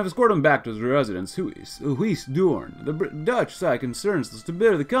 and have escorted him back to his residence, Huis-Doorn. The Dutch side concerns the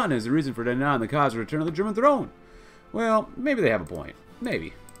stability of the continent is the reason for denying the Kaiser return to the German throne. Well, maybe they have a point.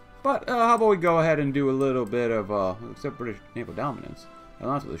 Maybe. But how about we go ahead and do a little bit of, accept British naval dominance.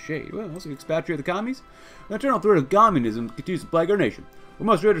 Alliance with a shade. Well, let's expatriate the commies. The eternal threat of communism continues to plague our nation. We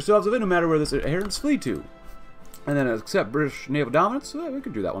must rid ourselves of it no matter where this adherents flee to. And then accept British naval dominance. Well, we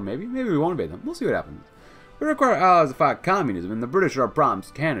could do that one maybe. Maybe we won't obey them. We'll see what happens. We require allies to fight communism, and the British are our prime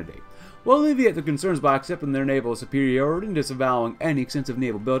candidate. will alleviate the concerns by accepting their naval superiority and disavowing any extensive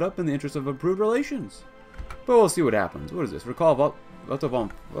naval buildup in the interest of improved relations. But we'll see what happens. What is this? Recall Volta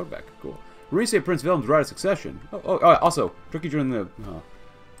von Vorbeck. Cool. Reinstate Prince Wilhelm's right of succession. Also, Turkey joined the...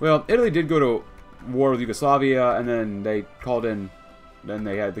 Well, Italy did go to war with Yugoslavia, and then they called in... Then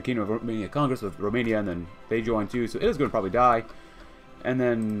they had the Kingdom of Romania Congress with Romania, and then they joined too, so Italy's going to probably die. And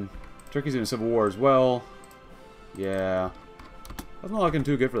then Turkey's in a civil war as well. Yeah. That's not looking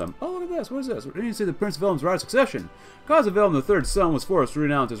too good for them. Oh, look at this. What is this? We need to see the Prince of Wilhelm's right of succession. Kaiser Wilhelm III's son was forced to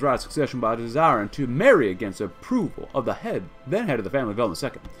renounce his right of succession by desiring to marry against the approval of the then head of the family, Wilhelm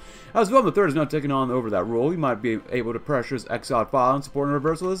II. As Wilhelm III is now taking on over that role, he might be able to pressure his exiled father and support a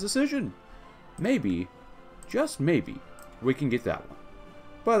reversal of his decision. Maybe, just maybe, we can get that one.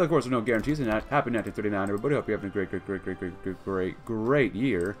 But of course, there's no guarantees. And happy 1939, everybody. Hope you're having a great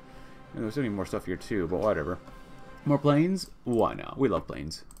year. And there's any more stuff here too, but whatever. More planes? Why not? We love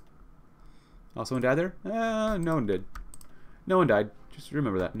planes. Oh, someone died there? No one did. No one died. Just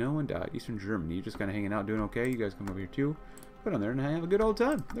remember that. No one died. Eastern Germany. You're just kind of hanging out, doing okay. You guys come over here too. Put on there and have a good old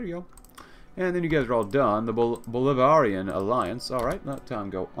time. There you go. And then you guys are all done. The Bolivarian Alliance. Alright, let time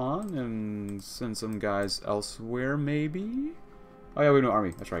go on and send some guys elsewhere, maybe? Oh, yeah, we have no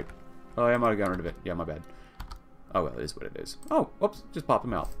army. That's right. Oh, yeah, I might have gotten rid of it. Yeah, my bad. Oh, well, it is what it is. Oh, whoops. Just pop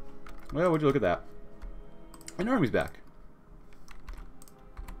them out. Well, would you look at that? And army's back.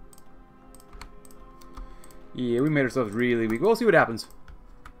 Yeah, we made ourselves really weak. We'll see what happens.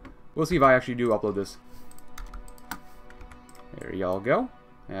 We'll see if I actually do upload this. There y'all go.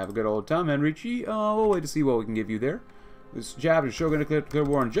 Have a good old time, Enrichi. We'll wait to see what we can give you there. This Japanese shogun declared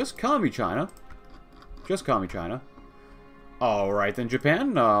war on just Kami China. Just Kami China. Alright then,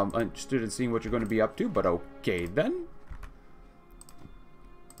 Japan. Interested in seeing what you're going to be up to, but okay then.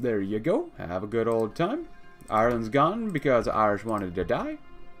 There you go. Have a good old time. Ireland's gone because the Irish wanted to die.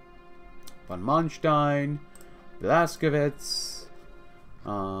 Von Manstein, Blaskovitz,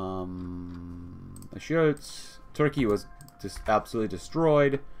 Schutz, Turkey was just absolutely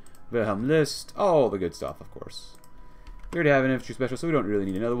destroyed. Wilhelm List, all the good stuff, of course. We already have an infantry special, so we don't really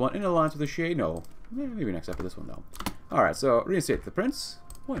need another one. In alliance with the Shade? No. Maybe next after this one, though. Alright, so reinstate the prince.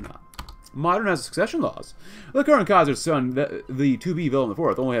 Why not? Modernize succession laws. The current Kaiser's son, the to-be Wilhelm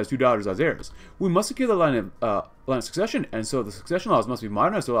IV, only has 2 daughters as heirs. We must secure the line of succession, and so the succession laws must be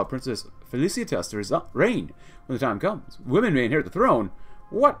modernized to allow Princess Felicitas to reign when the time comes. Women may inherit the throne.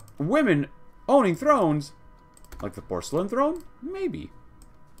 What? Women owning thrones? Like the porcelain throne? Maybe.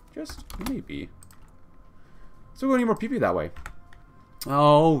 Just maybe. So we're going to need more PP that way.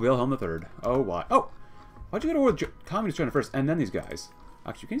 Oh, Wilhelm III. Oh, why? Oh! Why'd you go to war with Communist China first, and then these guys?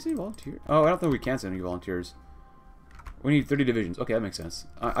 Actually, can you send volunteers? Oh, I don't think we can send any volunteers. We need 30 divisions. Okay, that makes sense.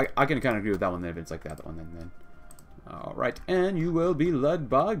 I can kind of agree with that one then, if it's like that one then. Alright, and you will be led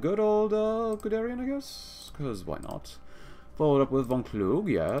by good old Guderian, I guess? Because why not? Followed up with Von Klug,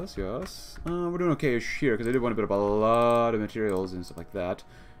 yes, yes. We're doing okay-ish here, because I did want to build up a lot of materials and stuff like that.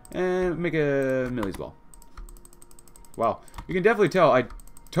 And make a millie as well. Wow, you can definitely tell I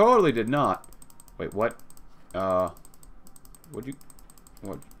totally did not. Wait, what? What'd you...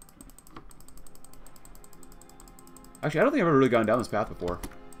 What? Actually, I don't think I've ever really gone down this path before.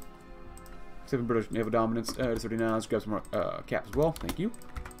 Except for British naval dominance. 39, let's grab some more caps as well. Thank you.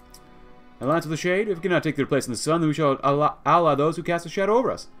 Alliance of the Shade. If we cannot take their place in the sun, then we shall ally those who cast a shadow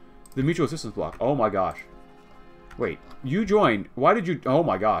over us. The mutual assistance block. Oh my gosh. Wait, you joined. Why did you... Oh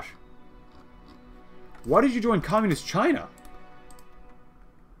my gosh. Why did you join Communist China?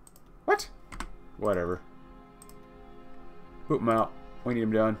 What? Whatever. Put them out. We need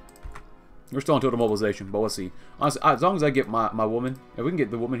them done. We're still on total mobilization, but we'll see. Honestly, as long as I get my woman, if we can get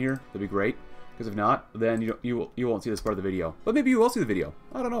the woman here, that'd be great. Because if not, then you won't see this part of the video. But maybe you will see the video.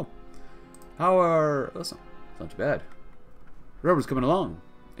 I don't know. How are... That's not too bad. Rubber's coming along.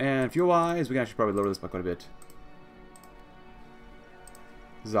 And fuel-wise, we can actually probably lower this by quite a bit.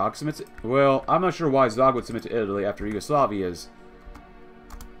 Zog submits... Well, I'm not sure why Zog would submit to Italy after Yugoslavia's...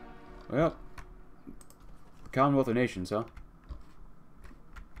 Well... Commonwealth of Nations, huh?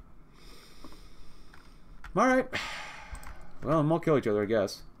 Alright. Well, and we'll kill each other, I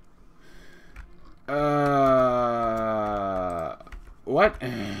guess. What?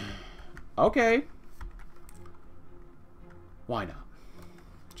 Okay. Why not?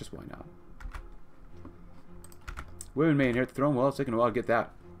 Just why not? Women may inherit the throne. Well, it's taken a while to get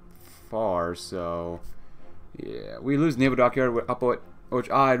that far, so... Yeah, we lose naval dockyard up, which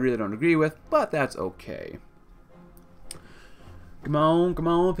I really don't agree with, but that's okay. Come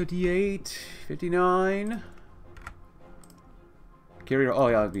on, 58, 59. Carrier, oh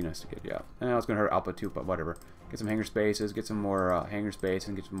yeah, that'd be nice to get, yeah. And I was gonna hurt output too, but whatever. Get some hangar spaces, get some more hangar space,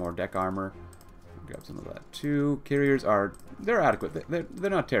 and get some more deck armor. Grab some of that too. Carriers are, they're adequate. They're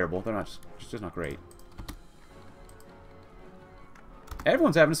not terrible. They're not just not great.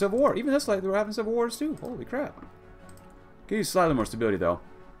 Everyone's having a civil war. Even this like they were having civil wars too. Holy crap. Could use slightly more stability though.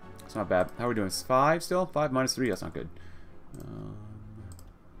 It's not bad. How are we doing? 5 still? 5 minus 3. That's not good.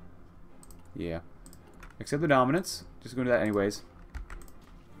 Yeah. Accept the dominance. Just going to that anyways.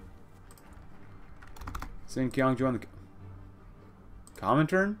 Sin Kyong join the common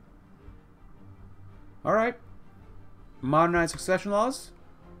turn. Alright. Modernize succession laws.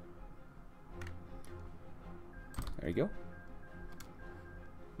 There you go.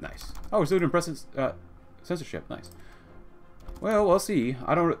 Nice. Oh, we're still doing censorship. Nice. Well, we'll see.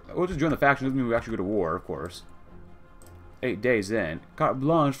 We'll just join the faction. Doesn't mean we actually go to war, of course. 8 days in. Carte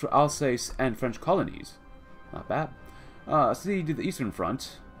blanche for Alsace and French colonies. Not bad. See to the Eastern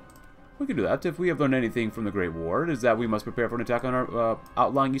Front. We can do that. If we have learned anything from the Great War, it is that we must prepare for an attack on our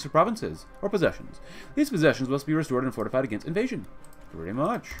outlying eastern provinces, or possessions. These possessions must be restored and fortified against invasion. Pretty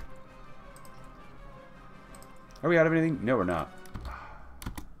much. Are we out of anything? No, we're not.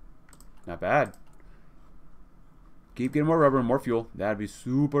 Not bad. Keep getting more rubber and more fuel. That'd be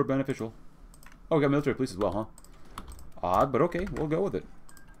super beneficial. Oh, we got military police as well, huh? Odd, but okay. We'll go with it.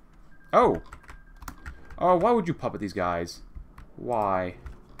 Oh! Oh, why would you puppet these guys? Why?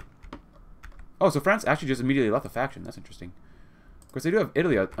 Oh, so France actually just immediately left the faction. That's interesting. Of course, they do have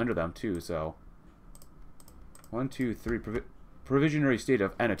Italy under them, too, so... 1, 2, 3. Provisionary State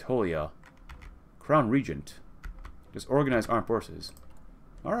of Anatolia. Crown Regent. Just organized armed forces.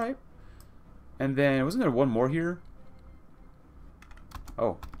 Alright. And then, wasn't there one more here?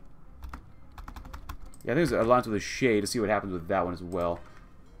 Oh. Yeah, I think there's an alliance with a shade to see what happens with that one as well.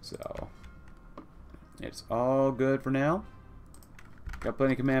 So, it's all good for now. Got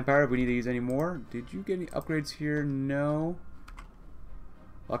plenty of command power if we need to use any more. Did you get any upgrades here? No.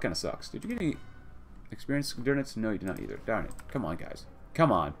 Well, that kind of sucks. Did you get any experience endurance? No, you did not either. Darn it. Come on, guys.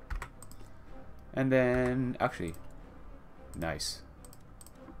 Come on. And then, actually, nice.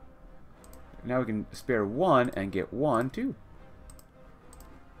 Now we can spare 1 and get 1, too.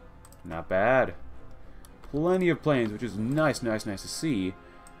 Not bad. Plenty of planes, which is nice to see.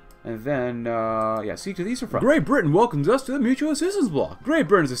 And then, yeah, seek to the eastern front. Great Britain welcomes us to the Mutual Assistance Bloc. Great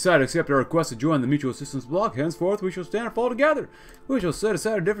Britain has decided to accept our request to join the Mutual Assistance Bloc. Henceforth, we shall stand or fall together. We shall set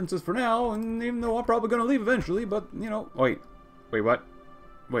aside our differences for now, and even though I'm probably going to leave eventually, but, you know... Wait, what?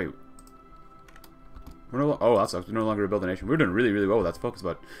 Wait. We're no oh, that sucks. We're no longer rebuild a nation. We're doing really well with that focus,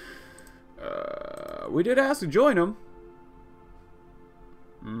 but... we did ask to join them.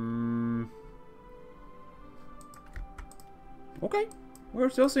 Okay. We're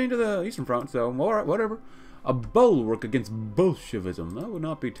still staying to the Eastern Front, so alright, whatever. A bulwark against Bolshevism. That would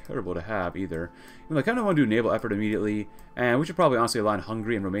not be terrible to have either. And I kind of want to do a naval effort immediately, and we should probably honestly align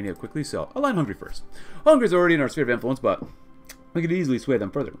Hungary and Romania quickly, so align Hungary first. Hungary's already in our sphere of influence, but we could easily sway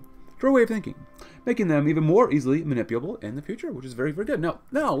them further. Through a way of thinking, making them even more easily manipulable in the future, which is very good.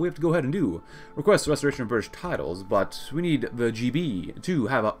 Now we have to go ahead and do request restoration of British titles, but we need the GB to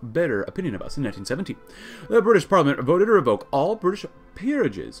have a better opinion of us in 1917. The British Parliament voted to revoke all British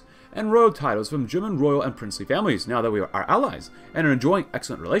peerages and royal titles from German royal and princely families. Now that we are our allies and are enjoying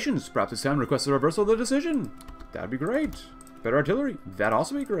excellent relations, perhaps it's time to request the reversal of the decision. That'd be great. Better artillery. That'd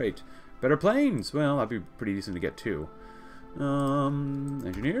also be great. Better planes. Well, that'd be pretty decent to get too.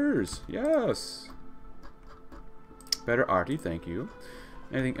 Engineers, yes. Better arty, thank you.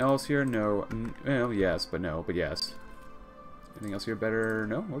 Anything else here? No. Well, yes, but no, but yes. Anything else here better?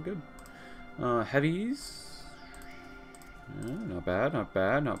 No, we're good. Heavies. Not bad.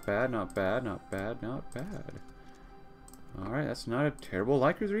 Alright, that's not a terrible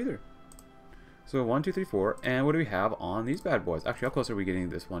light cruiser either. So 1, 2, 3, 4, and what do we have on these bad boys? Actually, how close are we getting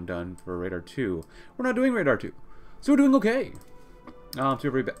this one done for radar 2? We're not doing radar 2. So we're doing okay.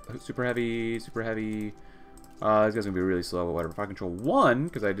 Super heavy. These guys are going to be really slow, but whatever. Fire control 1,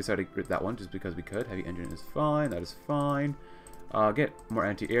 because I decided to get that one just because we could. Heavy engine is fine. That is fine. Get more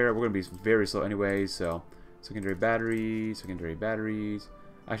anti-air. We're going to be very slow anyway, so... Secondary batteries.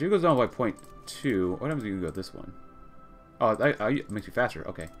 Actually, it goes down by 0.2. What happens if you can go this one? Oh, it makes me faster.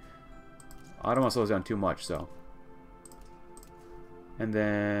 Okay. I don't want to slow this down too much, so... And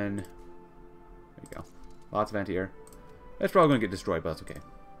then... There you go. Lots of anti-air. That's probably going to get destroyed, but that's okay.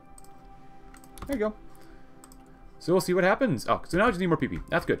 There you go. So we'll see what happens. Oh, so now I just need more PP.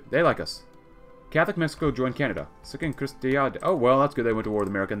 That's good. They like us. Catholic Mexico joined Canada. Second Christiad. Oh, well, that's good. They went to war with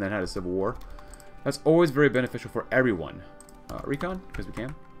America and then had a civil war. That's always very beneficial for everyone. Recon, because we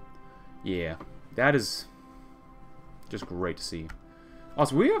can. Yeah, that is just great to see.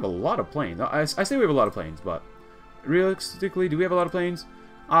 Also, we have a lot of planes. I say we have a lot of planes, but Realistically, do we have a lot of planes?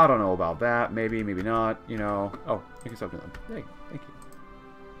 I don't know about that. Maybe, maybe not. You know. Oh, I can stop doing them. Hey, thank you.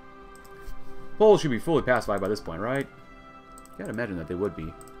 Poles should be fully pacified by this point, right? Gotta imagine that they would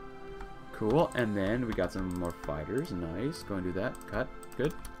be. Cool. And then we got some more fighters. Nice. Go and do that. Cut.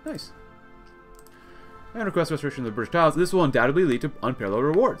 Good. Nice. And request restoration of the British titles. This will undoubtedly lead to unparalleled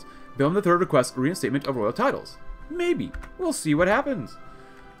rewards. William III requests reinstatement of royal titles. Maybe. We'll see what happens.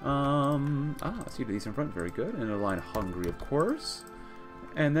 See the Eastern Front. Very good. And align Hungary, of course.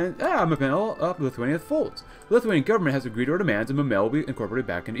 And then, Mamel of Lithuania folds. The Lithuanian government has agreed to our demands, and Mamel will be incorporated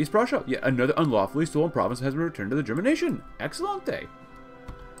back into East Prussia. Yet another unlawfully stolen province has been returned to the German nation. Excellente.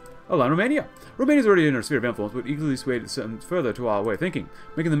 Align Romania. Romania is already in our sphere of influence, but easily swayed some further to our way of thinking,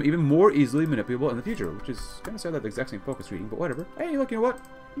 making them even more easily manipulable in the future, which is kind of sad that the exact same focus reading, but whatever. Hey, look, you know what?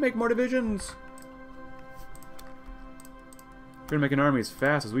 Make more divisions. We're gonna make an army as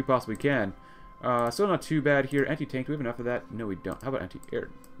fast as we possibly can. Still not too bad here. Anti-tank, do we have enough of that? No, we don't. How about anti-air?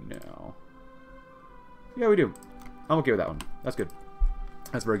 No. Yeah, we do. I'm okay with that one. That's good.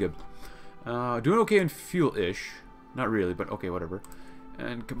 That's very good. Doing okay in fuel-ish. Not really, but okay, whatever.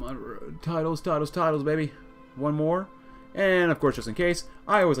 And come on, titles, baby. One more. And, of course, just in case,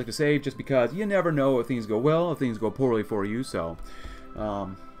 I always like to save just because you never know if things go well, if things go poorly for you, so...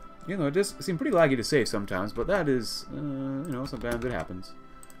 you know, it does seem pretty laggy to save sometimes, but that is, you know, sometimes it happens.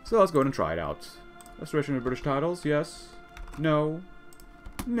 So let's go ahead and try it out. Restoration of British titles, yes. No.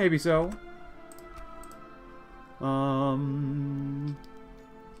 Maybe so.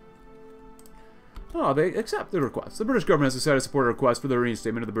 Oh, they accept the request. The British government has decided to support a request for the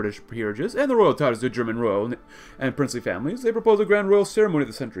reinstatement of the British peerages and the royal titles to German royal and princely families. They propose a grand royal ceremony of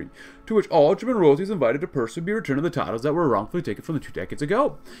the century, to which all German royalties invited to personally be returned the titles that were wrongfully taken from them 2 decades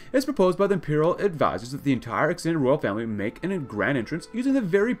ago. It is proposed by the imperial advisors that the entire extended royal family make a grand entrance using the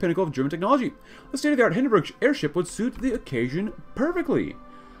very pinnacle of German technology. The state-of-the-art Hindenburg airship would suit the occasion perfectly.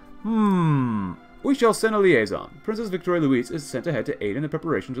 We shall send a liaison. Princess Victoria Louise is sent ahead to aid in the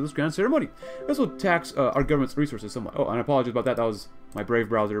preparations of this grand ceremony. This will tax our government's resources somewhat. Oh, and I apologize about that. That was my Brave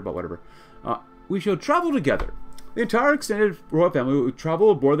browser, but whatever. We shall travel together. The entire extended royal family will travel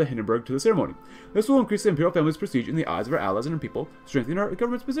aboard the Hindenburg to the ceremony. This will increase the imperial family's prestige in the eyes of our allies and our people, strengthening our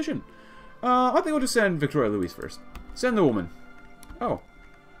government's position. I think we'll just send Victoria Louise first. Send the woman. Oh.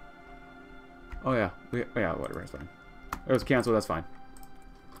 Oh, yeah. Yeah, whatever. That's fine. It was canceled. That's fine.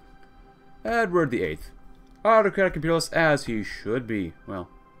 Edward VIII. Autocratic imperialist as he should be. Well,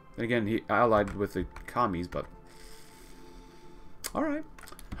 then again, he allied with the commies, but... Alright.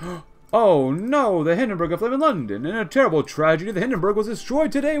 Oh no! The Hindenburg flame in London. In a terrible tragedy, the Hindenburg was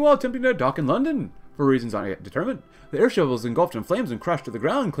destroyed today while attempting to dock in London. For reasons not yet determined. The airship was engulfed in flames and crashed to the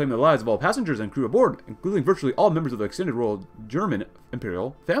ground, claiming the lives of all passengers and crew aboard, including virtually all members of the extended royal German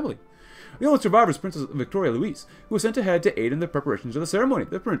imperial family. The only survivor is Princess Victoria Louise, who was sent ahead to aid in the preparations of the ceremony.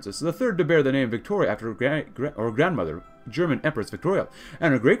 The princess is the third to bear the name Victoria after her grandmother, German Empress Victoria,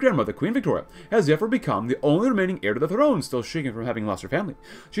 and her great-grandmother, Queen Victoria, has therefore become the only remaining heir to the throne, still shaken from having lost her family.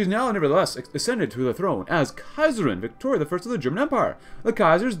 She is now, nevertheless, ascended to the throne as Kaiserin Viktoria I of the German Empire. The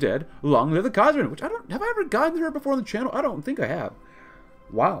Kaiser's dead. Long live the Kaiserin, which have I ever gotten to her before on the channel? I don't think I have.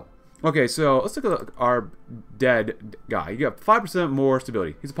 Wow. Okay, so let's look at our dead guy. You got 5% more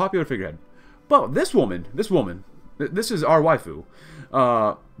stability. He's a popular figurehead. But this woman, this is our waifu,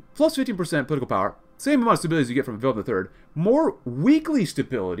 plus 15% political power, same amount of stability as you get from Wilhelm III, more weekly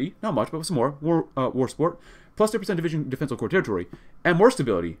stability, not much, but some more, war support, plus 10% division defensive core territory, and more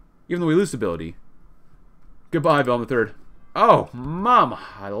stability, even though we lose stability. Goodbye, Wilhelm III. Oh, mama,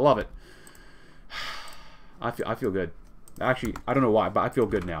 I love it. I feel good. Actually, I don't know why, but I feel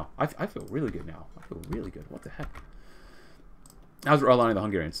good now. I feel really good now. I feel really good. What the heck? How's we're aligning the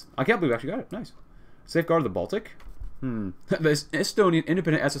Hungarians? I can't believe we actually got it. Nice. Safeguard the Baltic. The Estonian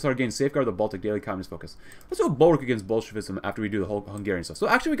independent SSR gains safeguard the Baltic daily communist focus. Let's do a bulwark against Bolshevism after we do the whole Hungarian stuff. So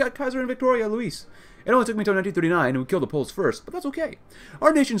actually we got Kaiserin Viktoria Louise. It only took me until 1939 and we killed the Poles first, but that's okay.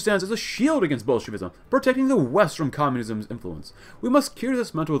 Our nation stands as a shield against Bolshevism, protecting the West from communism's influence. We must carry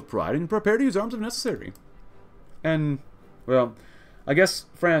this mantle with pride and prepare to use arms if necessary. And, well, I guess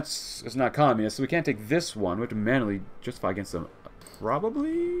France is not communist, so we can't take this one. We have to manually justify against them.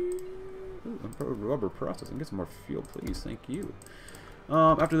 Probably... Ooh, rubber processing. Get some more fuel, please. Thank you.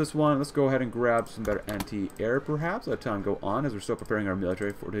 After this one, let's go ahead and grab some better anti-air, perhaps. Let time go on as we're still preparing our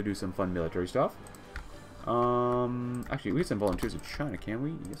military to do some fun military stuff. Actually, we can send volunteers to China, can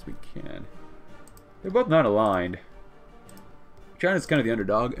we? Yes, we can. They're both not aligned. China's kind of the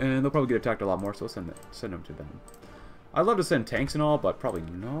underdog, and they'll probably get attacked a lot more, so let's send them to them. I'd love to send tanks and all, but probably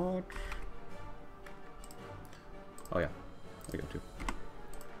not. Oh, yeah. There you go, too.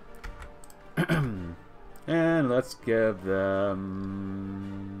 And let's give them...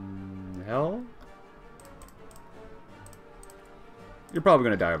 hell? You're probably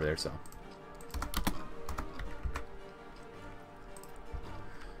going to die over there, so...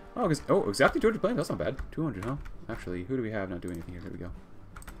 Oh, exactly 200 planes. That's not bad. 200, huh? Actually, who do we have not doing anything here? Here we go.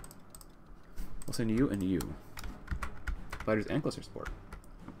 We'll send you and you. Fighters and cluster support.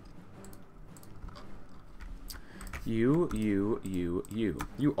 You.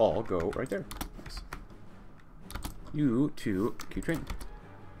 You all go right there. Nice. You two keep training.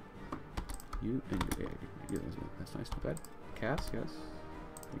 You and you. Yeah, that's nice. Not bad. Cass, yes.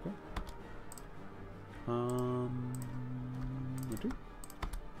 There you go. Two.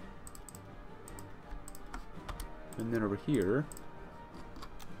 And then over here,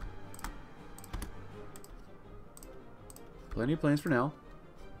 plenty of planes for now.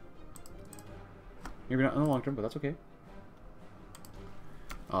 Maybe not in the long term, but that's okay.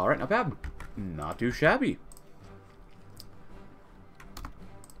 Alright, not bad. Not too shabby.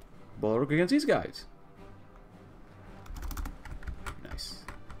 Bulwark against these guys. Nice.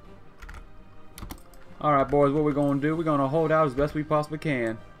 Alright, boys, what we're going to do, we're going to hold out as best we possibly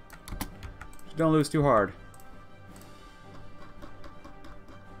can. Just don't lose too hard.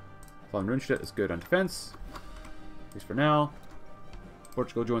 Von Rundstedt is good on defense. At least for now.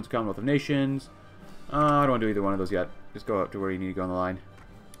 Portugal joins the Commonwealth of Nations. I don't want to do either one of those yet. Just go up to where you need to go on the line.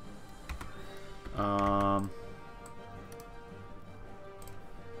 So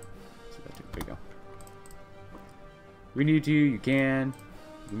there you go. If we need to, you can.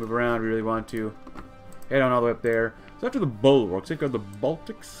 You can move around if you really want to. Head on all the way up there. So after the bulwarks, take out the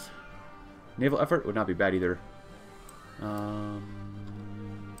Baltics. Naval effort would not be bad either.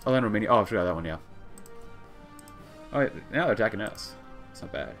 Oh, then Romania. Oh, I forgot that one, yeah. Oh, now they're attacking us. It's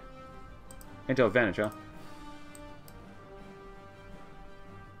not bad. Intel advantage, huh?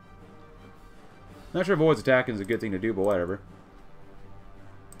 Not sure if always attacking is a good thing to do, but whatever.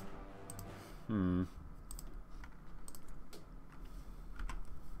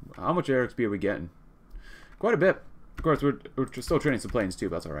 How much air XP are we getting? Quite a bit. Of course, we're still training some planes too,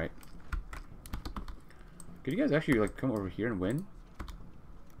 but that's alright. Could you guys actually like come over here and win?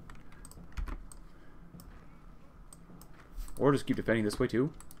 Or just keep defending this way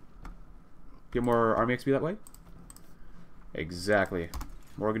too? Get more army XP that way? Exactly.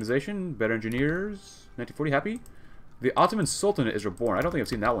 More organization, better engineers. 1940, happy? The Ottoman Sultanate is reborn. I don't think I've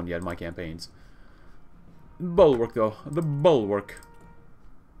seen that one yet in my campaigns. Bulwark, though. The Bulwark.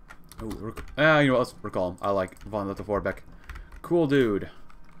 Oh, you know what? Let's recall him. I like von Letteforbeck. Cool dude.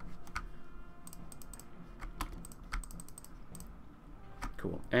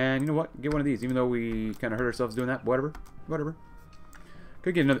 Cool. And you know what? Get one of these. Even though we kind of hurt ourselves doing that. Whatever. Whatever.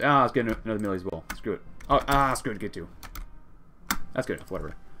 Could get another... let's get another millie as well. Screw it. Oh, screw it. Get two. That's good enough.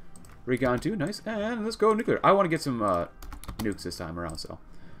 Whatever. Recon 2. Nice. And let's go nuclear. I want to get some nukes this time around, so...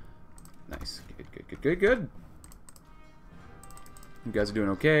 Nice. Good. You guys are doing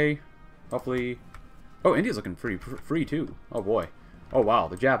okay. Hopefully... Oh, India's looking free too. Oh, boy. Oh, wow.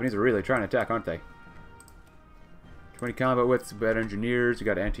 The Japanese are really trying to attack, aren't they? 20 combat widths, better engineers. You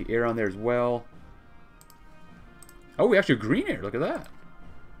got anti-air on there as well. Oh, we actually have green air. Look at that.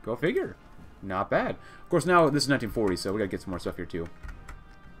 Go figure. Not bad. Of course, now this is 1940, so we gotta get some more stuff here too.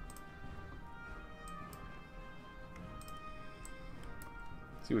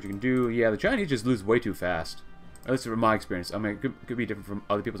 See what you can do. Yeah, the Chinese just lose way too fast. At least from my experience. I mean, it could be different from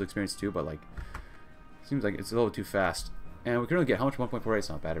other people's experience too, but like, seems like it's a little too fast. And we can only get how much? 1.48. It's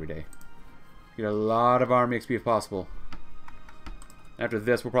not bad every day. Get a lot of army XP if possible. After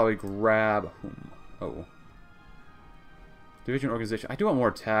this, we'll probably grab. Oh. Division organization. I do want more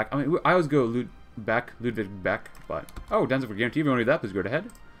attack. I mean, I always go Ludwig Beck, but oh, Danzig for guarantee. If you want to do that, please go ahead.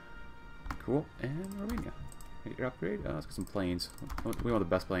 Cool. And Romania. Get your upgrade. Let's get some planes. We want the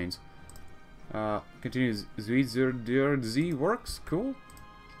best planes. Continues Z works. Cool.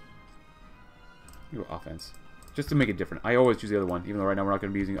 You go offense. Just to make it different. I always choose the other one, even though right now we're not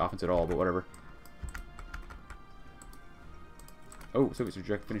going to be using offense at all, but whatever. Oh, Soviets are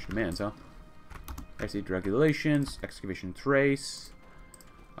direct Finnish demands, huh? I see regulations, excavation trace.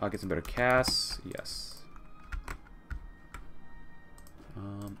 I'll get some better casts. Yes.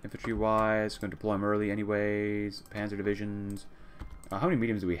 Infantry-wise, going to deploy them early anyways. Panzer divisions. How many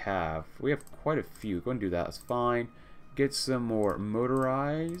mediums do we have? We have quite a few. Go and do that. That's fine. Get some more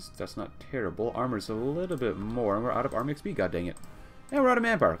motorized. That's not terrible. Armor's a little bit more. And we're out of army XP. God dang it. And we're out of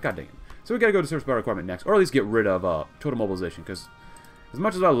manpower. God dang it. So we gotta go to service power requirement next. Or at least get rid of total mobilization. Because as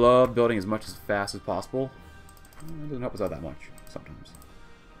much as I love building as much as fast as possible, it doesn't help us out that much sometimes.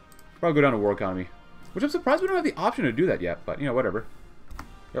 Probably go down to war economy. Which I'm surprised we don't have the option to do that yet. But, you know, whatever.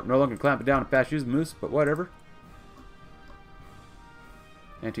 Yep, no longer clamping down on fascist moose, but whatever.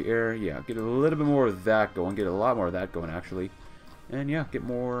 Anti-air, yeah, get a little bit more of that going. Get a lot more of that going, actually. And yeah, get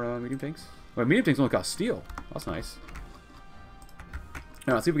more medium tanks. Well, medium tanks only cost steel. That's nice.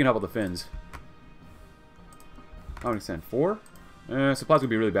 Now, let's see if we can help out the Finns. How many send? 4? Supplies gonna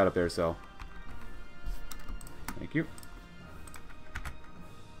be really bad up there, so. Thank you.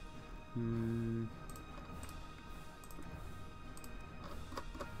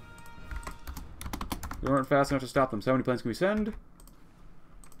 We weren't fast enough to stop them. So how many planes can we send?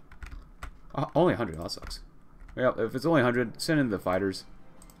 Only 100. Oh, that sucks. Yeah, if it's only 100, send in the fighters.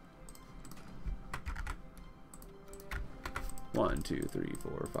 1, 2, 3,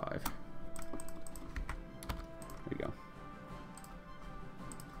 4, 5. There you go.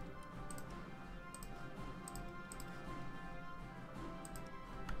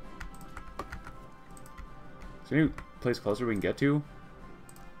 Is there any place closer we can get to?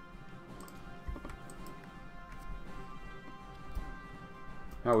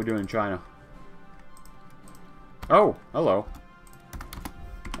 How are we doing in China? Oh, hello.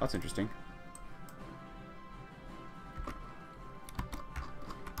 That's interesting.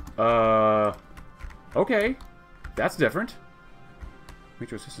 Okay. That's different.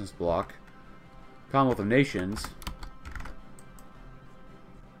 Mutual assistance block. Commonwealth of Nations.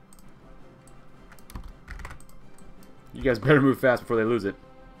 You guys better move fast before they lose it.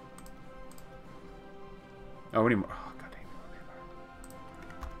 Oh, we need more. Oh, god dang.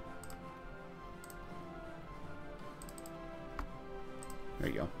 There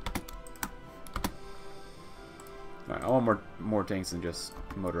you go. Alright, I want more tanks than just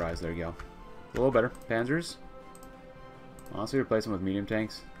motorized. There you go. A little better. Panzers. Honestly, replace them with medium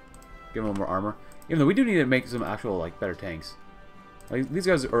tanks. Give them a little more armor. Even though we do need to make some actual, like, better tanks. Like, these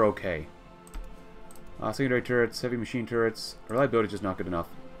guys are okay. Secondary turrets, heavy machine turrets. Reliability is just not good enough.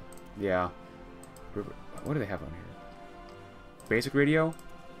 Yeah. What do they have on here? Basic radio?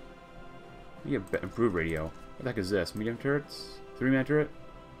 You have improved radio. What the heck is this? Medium turrets? 3-man turret?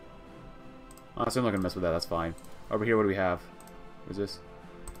 Honestly, I'm not gonna mess with that. That's fine. Over here, what do we have? What is this?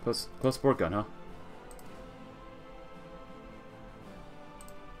 Close support gun, huh?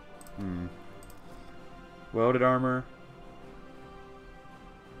 Welded armor.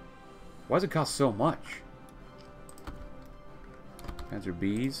 Why does it cost so much? Panzer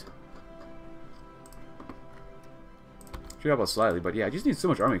Bs. Should help us slightly, but yeah, I just need so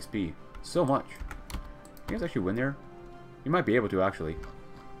much army XP. So much. You guys actually win there? You might be able to, actually.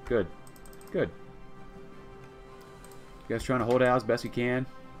 Good. Good. You guys trying to hold it out as best you can?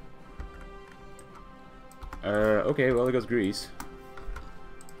 Okay, well, there goes Greece.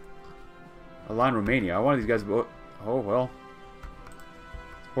 Align Romania. I wanted these guys to... Oh, well.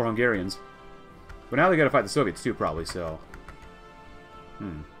 Poor Hungarians. But now they gotta fight the Soviets too, probably, so...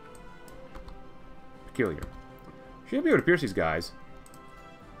 Peculiar. Should be able to pierce these guys.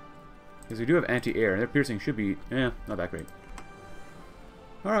 Because we do have anti-air, and their piercing should be... not that great.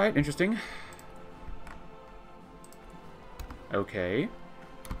 Alright, interesting. Okay.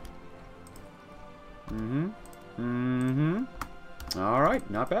 Alright,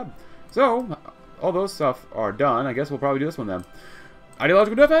 not bad. So, all those stuff are done. I guess we'll probably do this one then.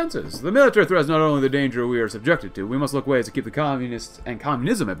 Ideological defenses. The military threat is not only the danger we are subjected to, we must look ways to keep the communists and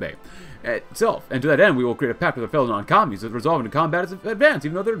communism at bay itself. And to that end, we will create a pact with our fellow non-communists that resolve into combat at advance,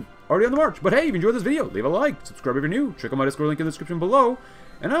 even though they're already on the march. But hey, if you enjoyed this video, leave a like, subscribe if you're new, check out my Discord link in the description below,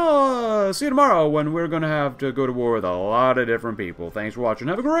 and I'll see you tomorrow when we're going to have to go to war with a lot of different people. Thanks for watching.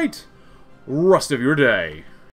 Have a great rest of your day.